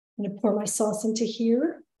 I'm going to pour my sauce into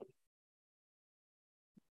here.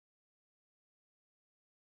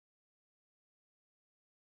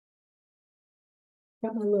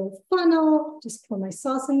 Got my little funnel, just pour my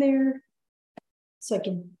sauce in there so I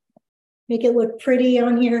can make it look pretty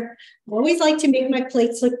on here. I always like to make my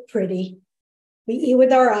plates look pretty. We eat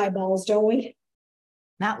with our eyeballs, don't we?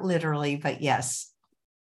 Not literally, but yes.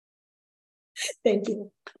 Thank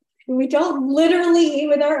you. We don't literally eat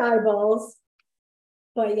with our eyeballs,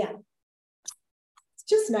 but yeah, it's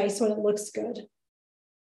just nice when it looks good.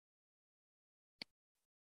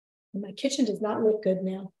 And my kitchen does not look good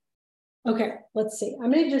now. Okay, let's see.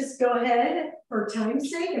 I'm going to just go ahead for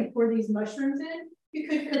time's sake and pour these mushrooms in. You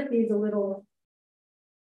could cook these a little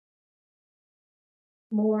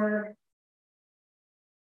more.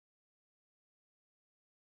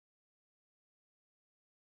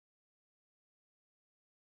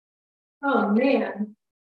 Oh man,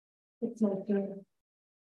 it's my favorite.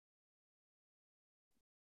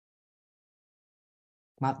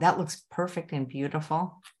 Wow, that looks perfect and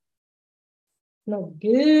beautiful. No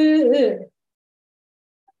good.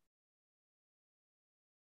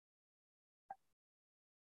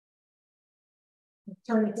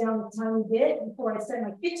 Turn it down a tiny bit before I set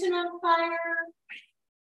my kitchen on fire.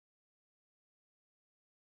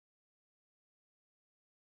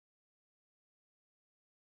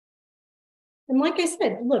 And like I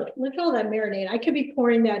said, look at all that marinade. I could be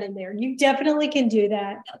pouring that in there. You definitely can do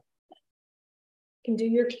that. Can do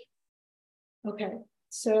your, okay.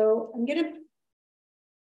 So I'm gonna,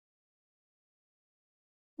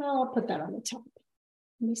 I'll put that on the top.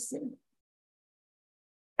 Let me see.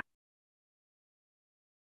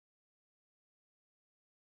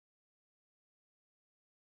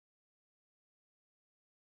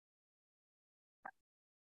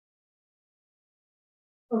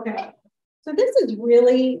 Okay, so this is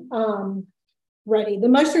really ready. The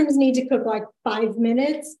mushrooms need to cook like 5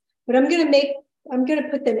 minutes, but I'm gonna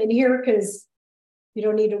put them in here because you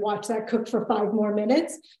don't need to watch that cook for 5 more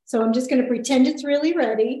minutes. So I'm just gonna pretend it's really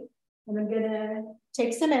ready, and I'm gonna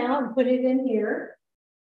take some out and put it in here.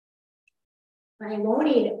 I won't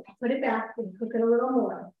eat it. I put it back and cook it a little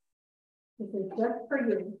more. This is just for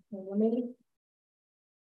you. So let me.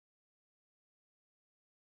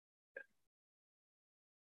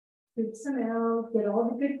 Scoop some out, get all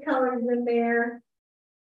the good colors in there.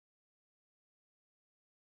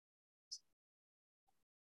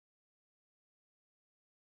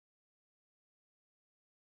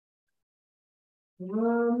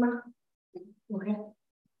 Okay.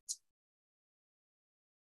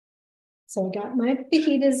 So I got my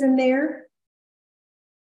fajitas in there.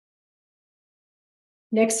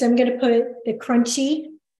 Next, I'm going to put the crunchy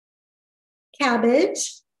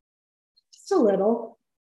cabbage, just a little.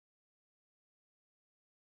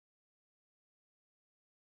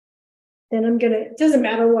 Then I'm going to, it doesn't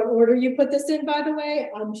matter what order you put this in, by the way.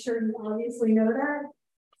 I'm sure you obviously know that.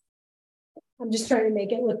 I'm just trying to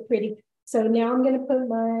make it look pretty. So now I'm going to put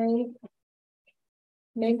my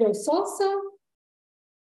mango salsa.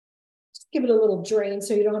 Just give it a little drain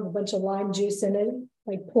so you don't have a bunch of lime juice in it,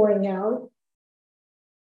 like pouring out.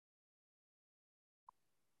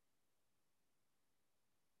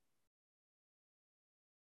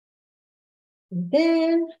 And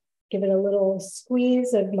then give it a little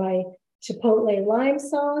squeeze of my Chipotle lime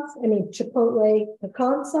sauce. I mean, Chipotle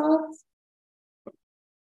pecan sauce.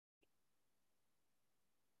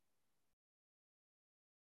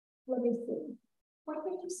 Let me see. Why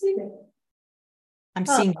can't you see it? I'm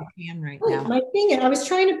seeing the can right now. My thing, I was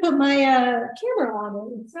trying to put my camera on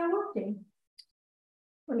it. It's not working.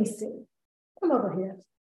 Let me see. Come over here.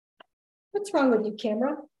 What's wrong with you,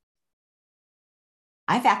 camera?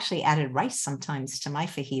 I've actually added rice sometimes to my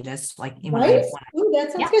fajitas. Like, rice? Ooh,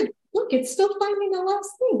 that sounds good. Look, it's still finding the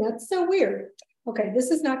last thing. That's so weird. Okay, this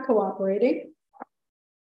is not cooperating.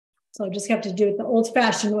 So I just have to do it the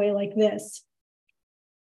old-fashioned way like this.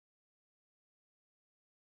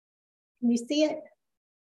 Can you see it?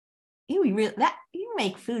 You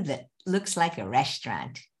make food that looks like a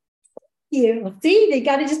restaurant. You see, they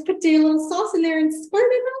got to just put your little sauce in there and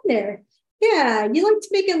squirt it on there. Yeah, you like to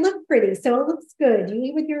make it look pretty, so it looks good. You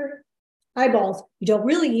eat with your eyeballs. You don't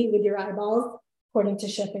really eat with your eyeballs, according to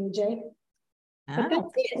Chef AJ. But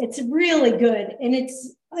that's it. It's really good, and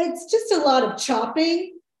it's just a lot of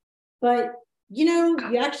chopping. But you know,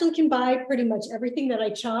 you actually can buy pretty much everything that I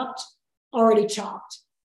chopped already chopped.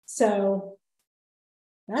 So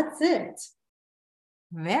that's it.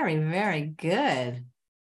 Very, very good.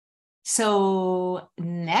 So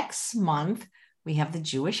next month, we have the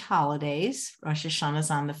Jewish holidays. Rosh Hashanah is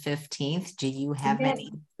on the 15th. Do you have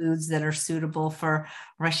any foods that are suitable for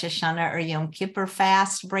Rosh Hashanah or Yom Kippur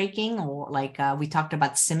fast breaking? Or like we talked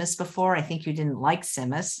about simmus before. I think you didn't like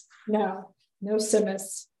simmus. No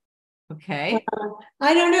simmus. Okay.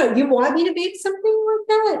 I don't know. You want me to make something like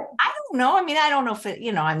that? I don't know. I mean, I don't know if it,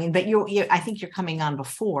 but I think you're coming on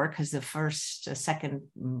before because the second.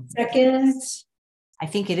 I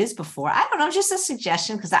think it is before. I don't know, just a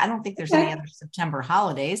suggestion because I don't think there's any other September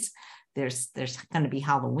holidays. There's going to be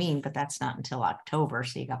Halloween, but that's not until October,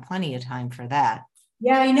 so you got plenty of time for that.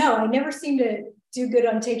 Yeah, I know. I never seem to do good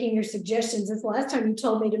on taking your suggestions. This last time you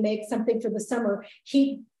told me to make something for the summer.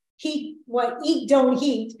 Eat, don't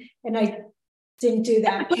heat. And I didn't do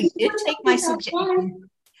that. But you did take my suggestion.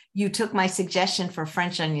 You took my suggestion for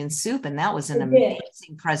French onion soup, and that was an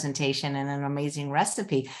amazing presentation and an amazing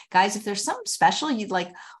recipe. Guys, if there's something special you'd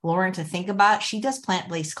like Lauren to think about, she does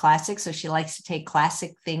plant-based classics, so she likes to take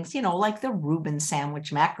classic things, like the Reuben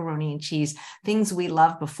sandwich, macaroni and cheese, things we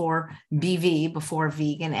love before before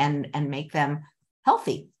vegan, and make them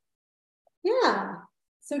healthy. Yeah.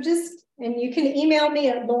 So and you can email me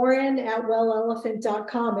at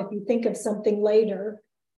lauren@wellelephant.com if you think of something later.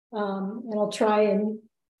 And I'll try and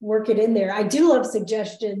work it in there. I do love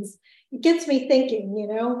suggestions. It gets me thinking,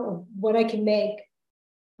 of what I can make.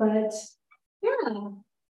 But yeah, I'll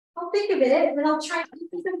think of it and I'll try to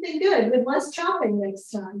do something good with less chopping next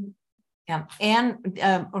time. Yeah. And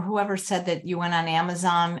or whoever said that you went on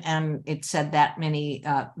Amazon and it said that many,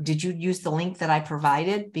 did you use the link that I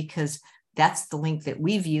provided? Because that's the link that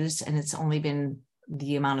we've used, and it's only been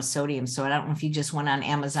the amount of sodium. So I don't know if you just went on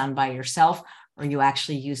Amazon by yourself or you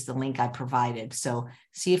actually use the link I provided. So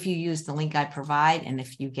see if you use the link I provide and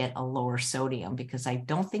if you get a lower sodium, because I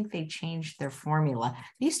don't think they changed their formula.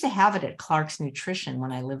 They used to have it at Clark's Nutrition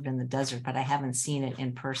when I lived in the desert, but I haven't seen it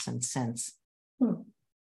in person since.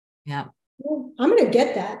 Yeah. Well, I'm going to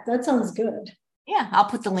get that. That sounds good. Yeah, I'll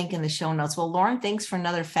put the link in the show notes. Well, Lauren, thanks for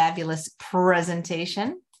another fabulous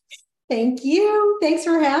presentation. Thank you. Thanks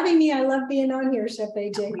for having me. I love being on here, Chef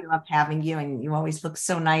AJ. We love having you, and you always look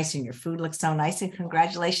so nice and your food looks so nice. And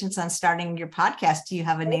congratulations on starting your podcast. Do you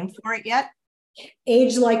have a name for it yet?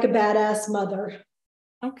 Age Like a Badass Mother.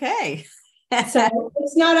 Okay. So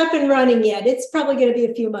it's not up and running yet. It's probably going to be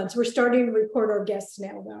a few months. We're starting to record our guests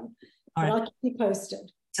now, though. But I'll keep you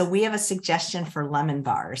posted. So we have a suggestion for lemon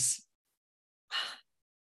bars.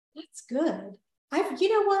 That's good. You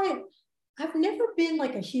know what? I've never been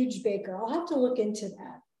like a huge baker. I'll have to look into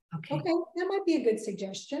that. Okay, that might be a good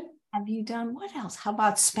suggestion. Have you done what else? How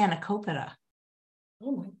about spanakopita?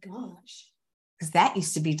 Oh my gosh. Because that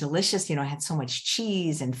used to be delicious. It had so much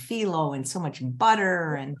cheese and phyllo and so much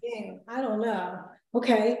butter. And I don't know.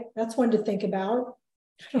 Okay, that's one to think about.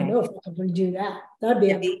 I don't know if I can redo that.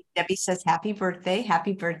 That'd be Debbie says, happy birthday.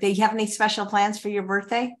 Happy birthday. You have any special plans for your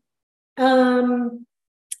birthday?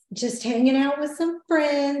 Just hanging out with some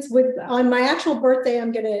friends. On my actual birthday,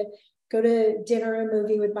 I'm gonna go to dinner and a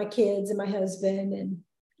movie with my kids and my husband, and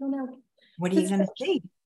I don't know. What are you gonna see?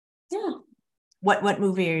 Yeah. What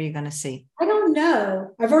movie are you gonna see? I don't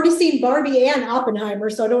know. I've already seen Barbie and Oppenheimer,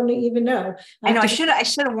 so I don't even know. I know I should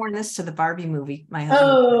have worn this to the Barbie movie. My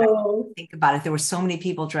husband. Think about it. There were so many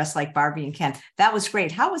people dressed like Barbie and Ken. That was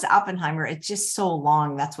great. How was Oppenheimer? It's just so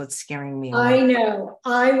long. That's what's scaring me away. I know.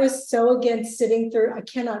 I was so against sitting through. I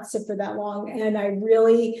cannot sit for that long, and I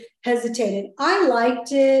really hesitated. I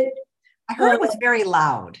liked it. I heard it was very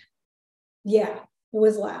loud. Yeah, it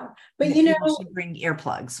was loud. But people should bring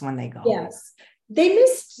earplugs when they go. Yes. They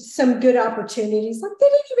missed some good opportunities. Like, they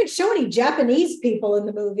didn't even show any Japanese people in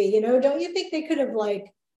the movie. Don't you think they could have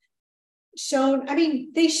shown? I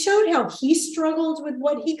mean, they showed how he struggled with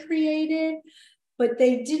what he created, but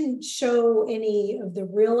they didn't show any of the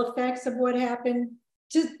real effects of what happened.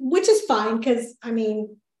 Which is fine, because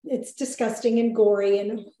it's disgusting and gory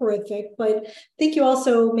and horrific. But I think you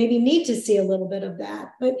also maybe need to see a little bit of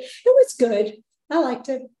that. But it was good. I liked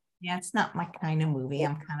it. Yeah, it's not my kind of movie.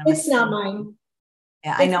 I'm kind of. It's not mine.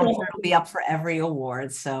 Yeah, I know it'll be up for every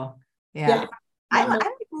award. So yeah. I like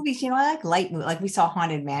movies, I like light movies. Like we saw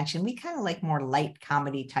Haunted Mansion. We kind of like more light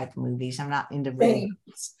comedy type movies. I'm not into really,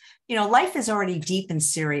 life is already deep and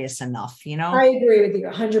serious enough, I agree with you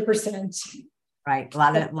 100%. Right. A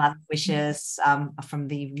lot of wishes from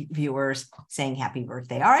the viewers saying happy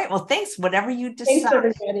birthday. All right. Well, thanks. Whatever you decide. Thanks,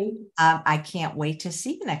 everybody. I can't wait to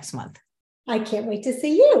see you next month. I can't wait to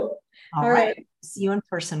see you. All right. See you in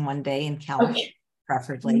person one day in California. Okay.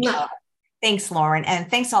 Preferably. No. Thanks, Lauren. And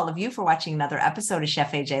thanks all of you for watching another episode of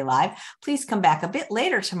Chef AJ Live. Please come back a bit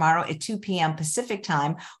later tomorrow at 2 p.m. Pacific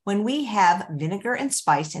time when we have vinegar and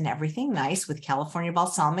spice and everything nice with California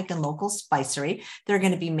balsamic and local spicery. They're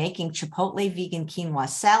going to be making Chipotle vegan quinoa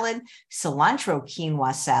salad, cilantro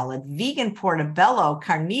quinoa salad, vegan portobello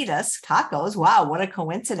carnitas tacos. Wow, what a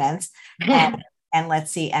coincidence. And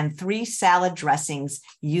let's see, and 3 salad dressings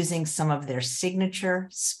using some of their signature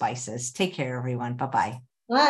spices. Take care, everyone. Bye-bye.